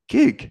great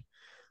gig.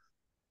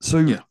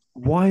 So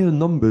why are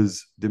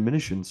numbers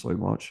diminishing so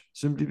much?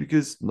 Simply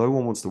because no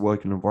one wants to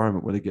work in an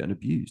environment where they're getting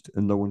abused,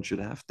 and no one should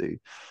have to.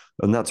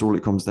 And that's all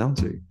it comes down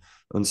to.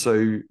 And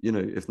so,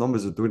 if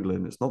numbers are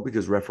dwindling, it's not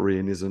because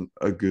refereeing isn't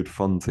a good,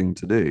 fun thing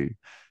to do.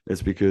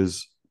 It's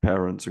because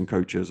parents and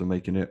coaches are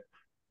making it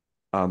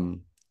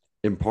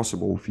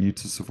impossible for you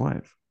to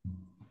survive.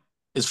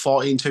 Is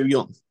 14 too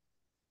young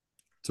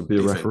to be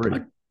a referee?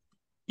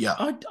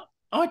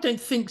 I don't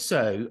think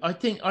so. I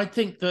think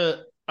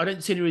that I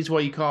don't see any reason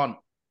why you can't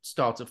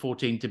start at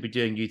 14 to be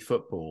doing youth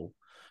football,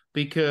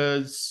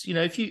 because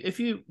if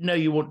you know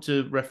you want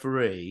to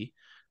referee,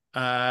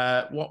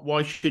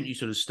 why shouldn't you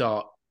sort of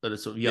start at a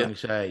sort of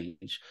youngish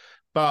age?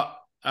 But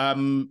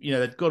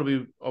they've got to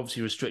be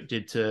obviously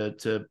restricted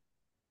to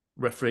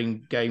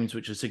refereeing games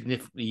which are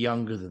significantly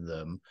younger than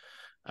them,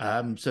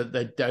 so that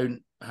they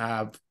don't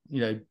have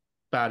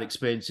bad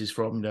experiences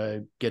from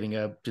getting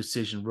a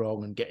decision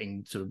wrong and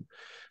getting sort of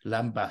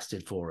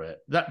lambasted for it.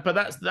 But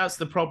that's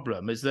the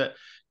problem, is that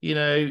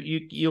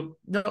you're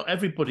not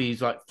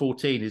everybody's like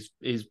 14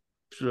 is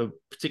sort of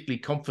particularly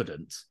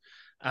confident.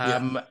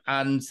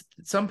 And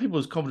some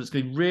people's confidence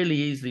can be really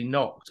easily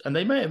knocked, and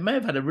they may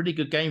have had a really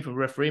good game from a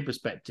refereeing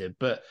perspective,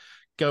 but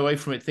go away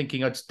from it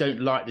thinking, I just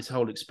don't like this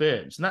whole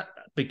experience, and that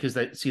because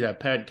they a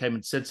parent came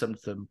and said something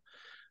to them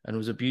and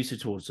was abusive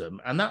towards them,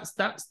 and that's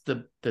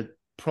the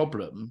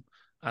problem.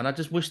 And I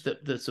just wish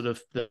that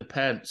the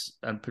parents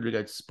and people who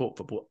go to sport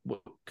football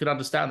could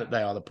understand that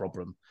they are the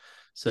problem,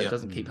 so it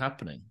doesn't keep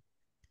happening.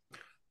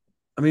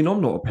 I mean,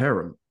 I'm not a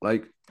parent.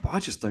 Like, But I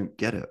just don't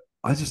get it.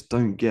 I just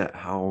don't get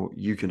how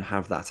you can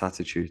have that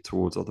attitude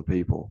towards other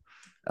people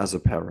as a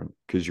parent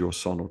because your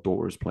son or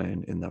daughter is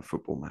playing in that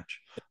football match.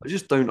 I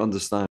just don't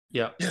understand.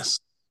 Yeah. Yes.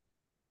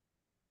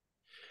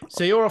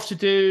 So you're off to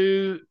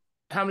do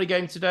how many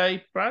games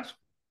today, Brad?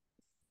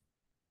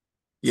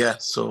 Yeah.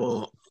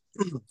 So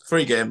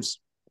 3 games.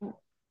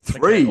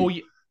 3.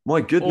 Okay. My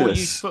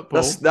goodness,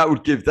 football.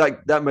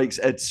 That makes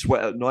Ed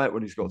sweat at night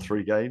when he's got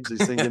 3 games.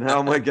 He's thinking, how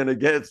am I going to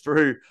get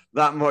through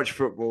that much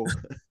football?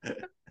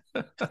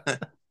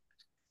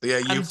 Yeah,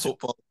 youth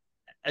football.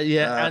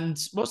 And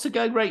what's the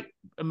going rate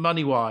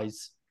money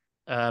wise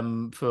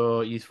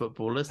for youth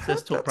football? Let's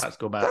talk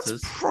practical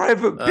matters. That's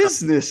private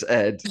business,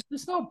 Ed.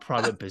 It's not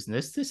private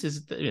business. This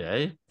is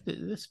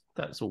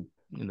that's all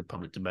in the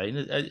public domain.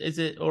 Is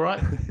it all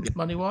right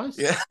money wise?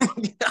 Yeah.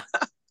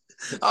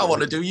 I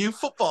want to do youth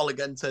football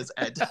again, says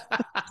Ed.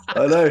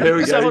 I know. Here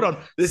we go. Hold on.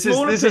 This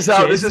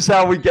is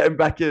how we get him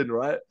back in,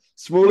 right?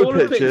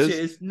 Smaller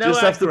pitches. No just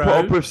aggro, have to put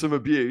up with some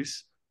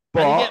abuse.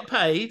 But and you get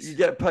paid. You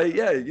get paid.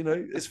 Yeah,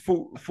 it's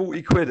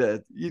 40 quid,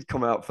 Ed. You'd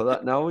come out for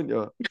that now, wouldn't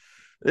you?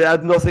 It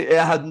had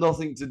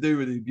nothing to do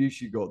with the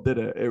abuse you got, did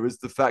it? It was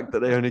the fact that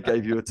they only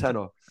gave you a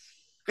tenner.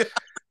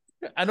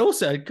 And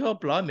also,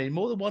 God blimey,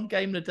 more than 1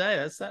 game in a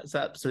day. That's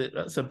absolute.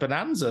 That's a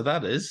bonanza.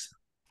 That is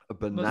a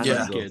bonanza.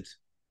 Yeah. Good.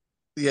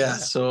 Yeah.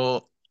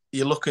 So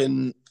you're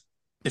looking,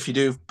 if you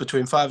do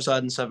between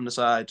 5-a-side and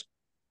 7-a-side,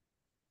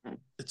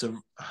 it's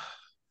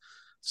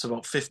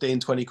about 15,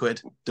 20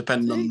 quid,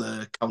 depending on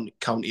the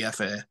county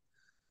FA.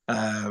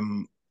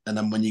 And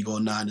then when you go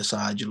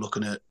 9-a-side, you're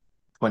looking at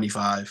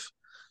 25,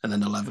 and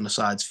then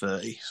 11-a-side's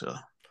 30. So,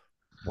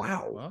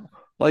 wow.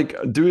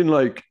 Doing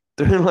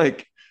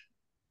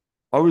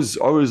I was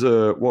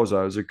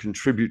a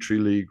contributory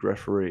league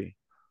referee,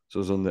 so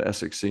I was on the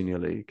Essex Senior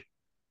League.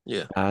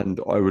 Yeah, and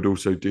I would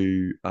also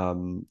do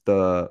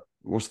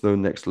what's the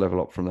next level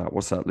up from that?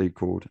 What's that league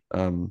called?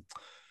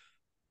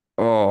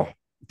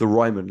 The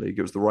Ryman League.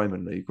 It was the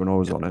Ryman League when I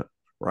was on it,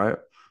 right?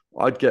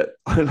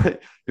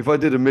 If I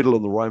did a middle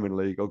on the Ryman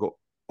League,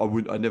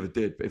 I never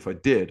did, but if I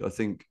did, I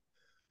think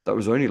that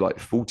was only like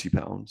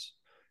 £40.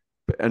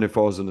 And if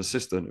I was an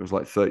assistant, it was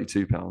like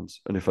 £32.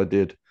 And if I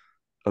did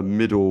a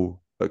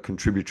middle at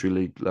contributory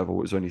league level,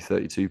 it was only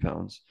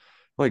 £32.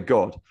 My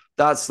God,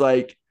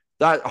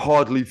 that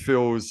hardly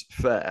feels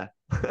fair.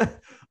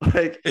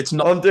 It's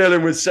not. I'm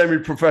dealing with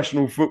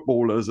semi-professional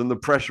footballers and the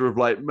pressure of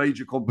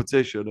major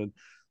competition and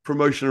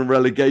promotion and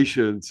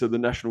relegation to the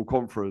national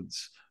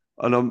conference,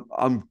 and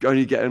I'm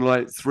only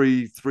getting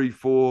 3,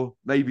 4,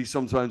 maybe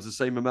sometimes the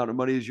same amount of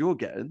money as you're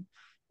getting.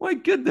 My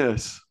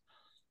goodness.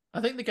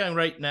 I think the going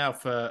rate now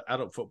for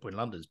adult football in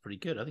London is pretty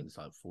good. I think it's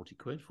like 40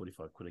 quid,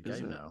 45 quid a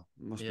game now.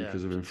 It must be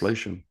because of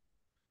inflation.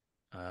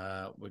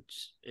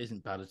 Which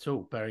isn't bad at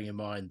all, bearing in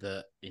mind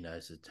that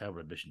it's a terrible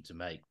admission to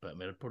make, but I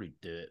mean I'd probably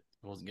do it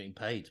if I wasn't getting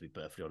paid, to be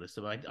perfectly honest.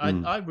 So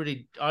I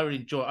really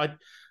enjoy.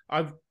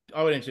 I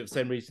went into it for the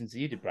same reasons that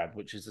you did, Brad,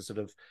 which is a sort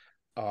of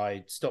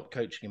I stopped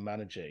coaching and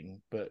managing,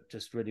 but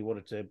just really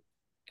wanted to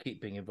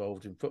keep being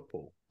involved in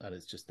football, and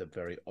it's just a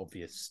very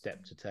obvious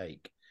step to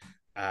take.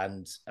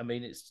 And I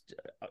mean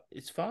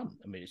it's fun.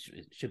 I mean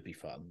it should be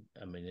fun.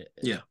 I mean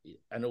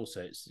and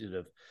also it's sort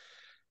of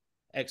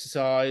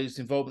exercise,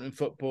 involvement in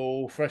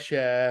football, fresh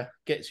air,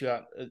 gets you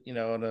out,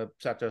 on a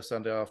Saturday or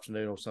Sunday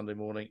afternoon or Sunday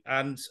morning.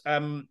 And, I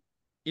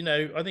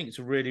think it's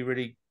a really,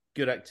 really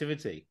good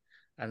activity.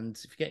 And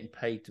if you're getting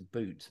paid to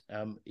boot,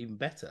 even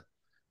better.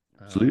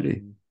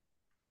 Absolutely.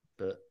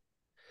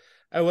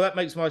 That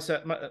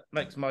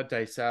makes my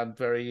day sound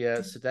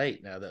very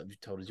sedate now that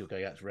you've told us you're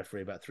going out to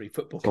referee about 3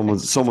 football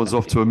games. Someone's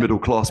off to a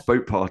middle-class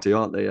boat party,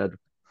 aren't they, Ed?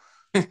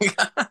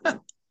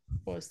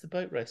 What's the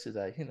boat race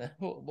today?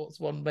 What's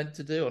one meant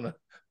to do on a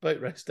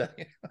boat race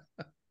day?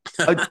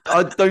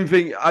 I don't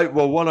think.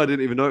 One, I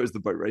didn't even know it was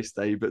the boat race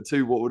day. But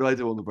 2, what would I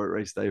do on the boat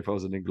race day if I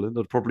was in England?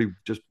 I'd probably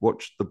just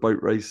watch the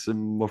boat race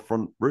in my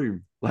front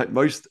room, like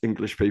most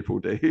English people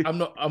do. I'm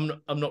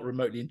not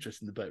remotely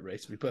interested in the boat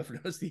race, to be perfectly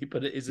honest with you.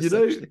 But it is a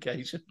social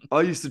occasion.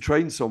 I used to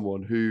train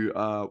someone who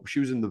she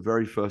was in the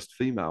very first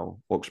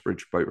female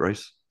Oxbridge boat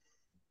race.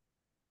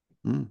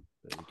 There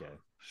you go.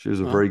 She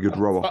was a very good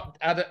rower.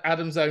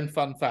 Adam's own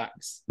fun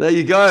facts. There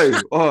you go.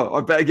 Oh,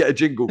 I better get a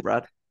jingle,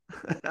 Brad.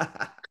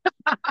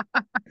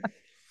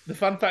 The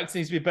fun facts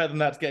needs to be better than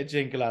that to get a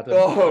jingle, Adam.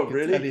 Oh,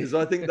 really? Because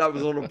I think that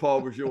was on a par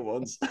with your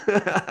ones.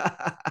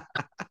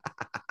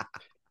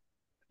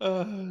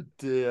 Oh,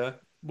 dear.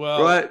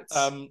 Well, right.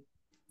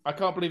 I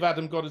can't believe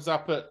Adam got us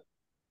up at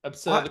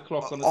absurd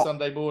o'clock on a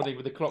Sunday morning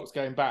with the clocks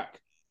going back.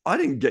 I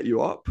didn't get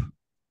you up.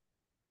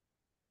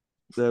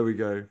 There we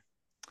go.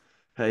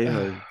 Hey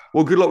ho.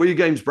 Well, good luck with your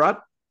games, Brad.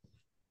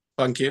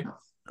 Thank you.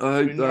 I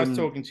hope, nice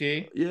talking to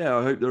you. Yeah,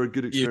 I hope they're a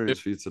good experience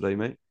for you today,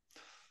 mate.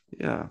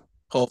 Yeah.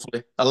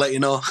 Hopefully. I'll let you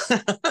know.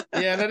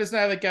 Yeah, let us know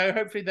how they go.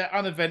 Hopefully they're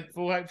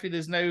uneventful. Hopefully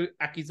there's no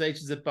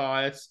accusations of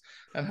bias.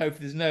 And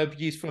hopefully there's no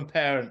abuse from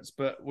parents.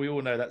 But we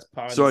all know that's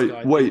part of the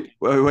Sorry, wait.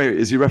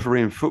 Is he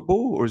refereeing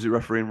football or is he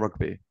refereeing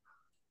rugby?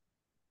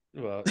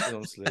 Well,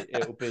 honestly,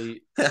 it'll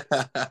be...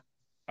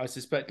 I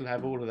suspect we'll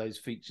have all of those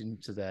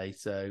featured today.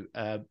 So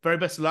very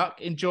best of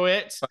luck. Enjoy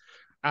it.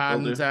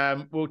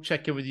 And we'll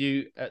check in with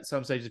you at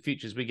some stage of the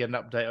future as we get an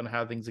update on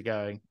how things are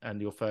going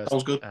and your first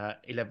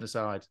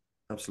 11-a-side.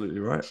 Absolutely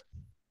right.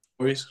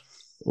 Please.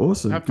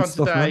 Awesome. Have fun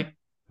today. Man.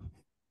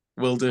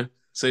 Will do.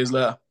 See you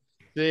later.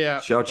 See ya.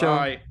 Ciao, ciao.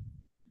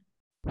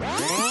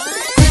 Bye.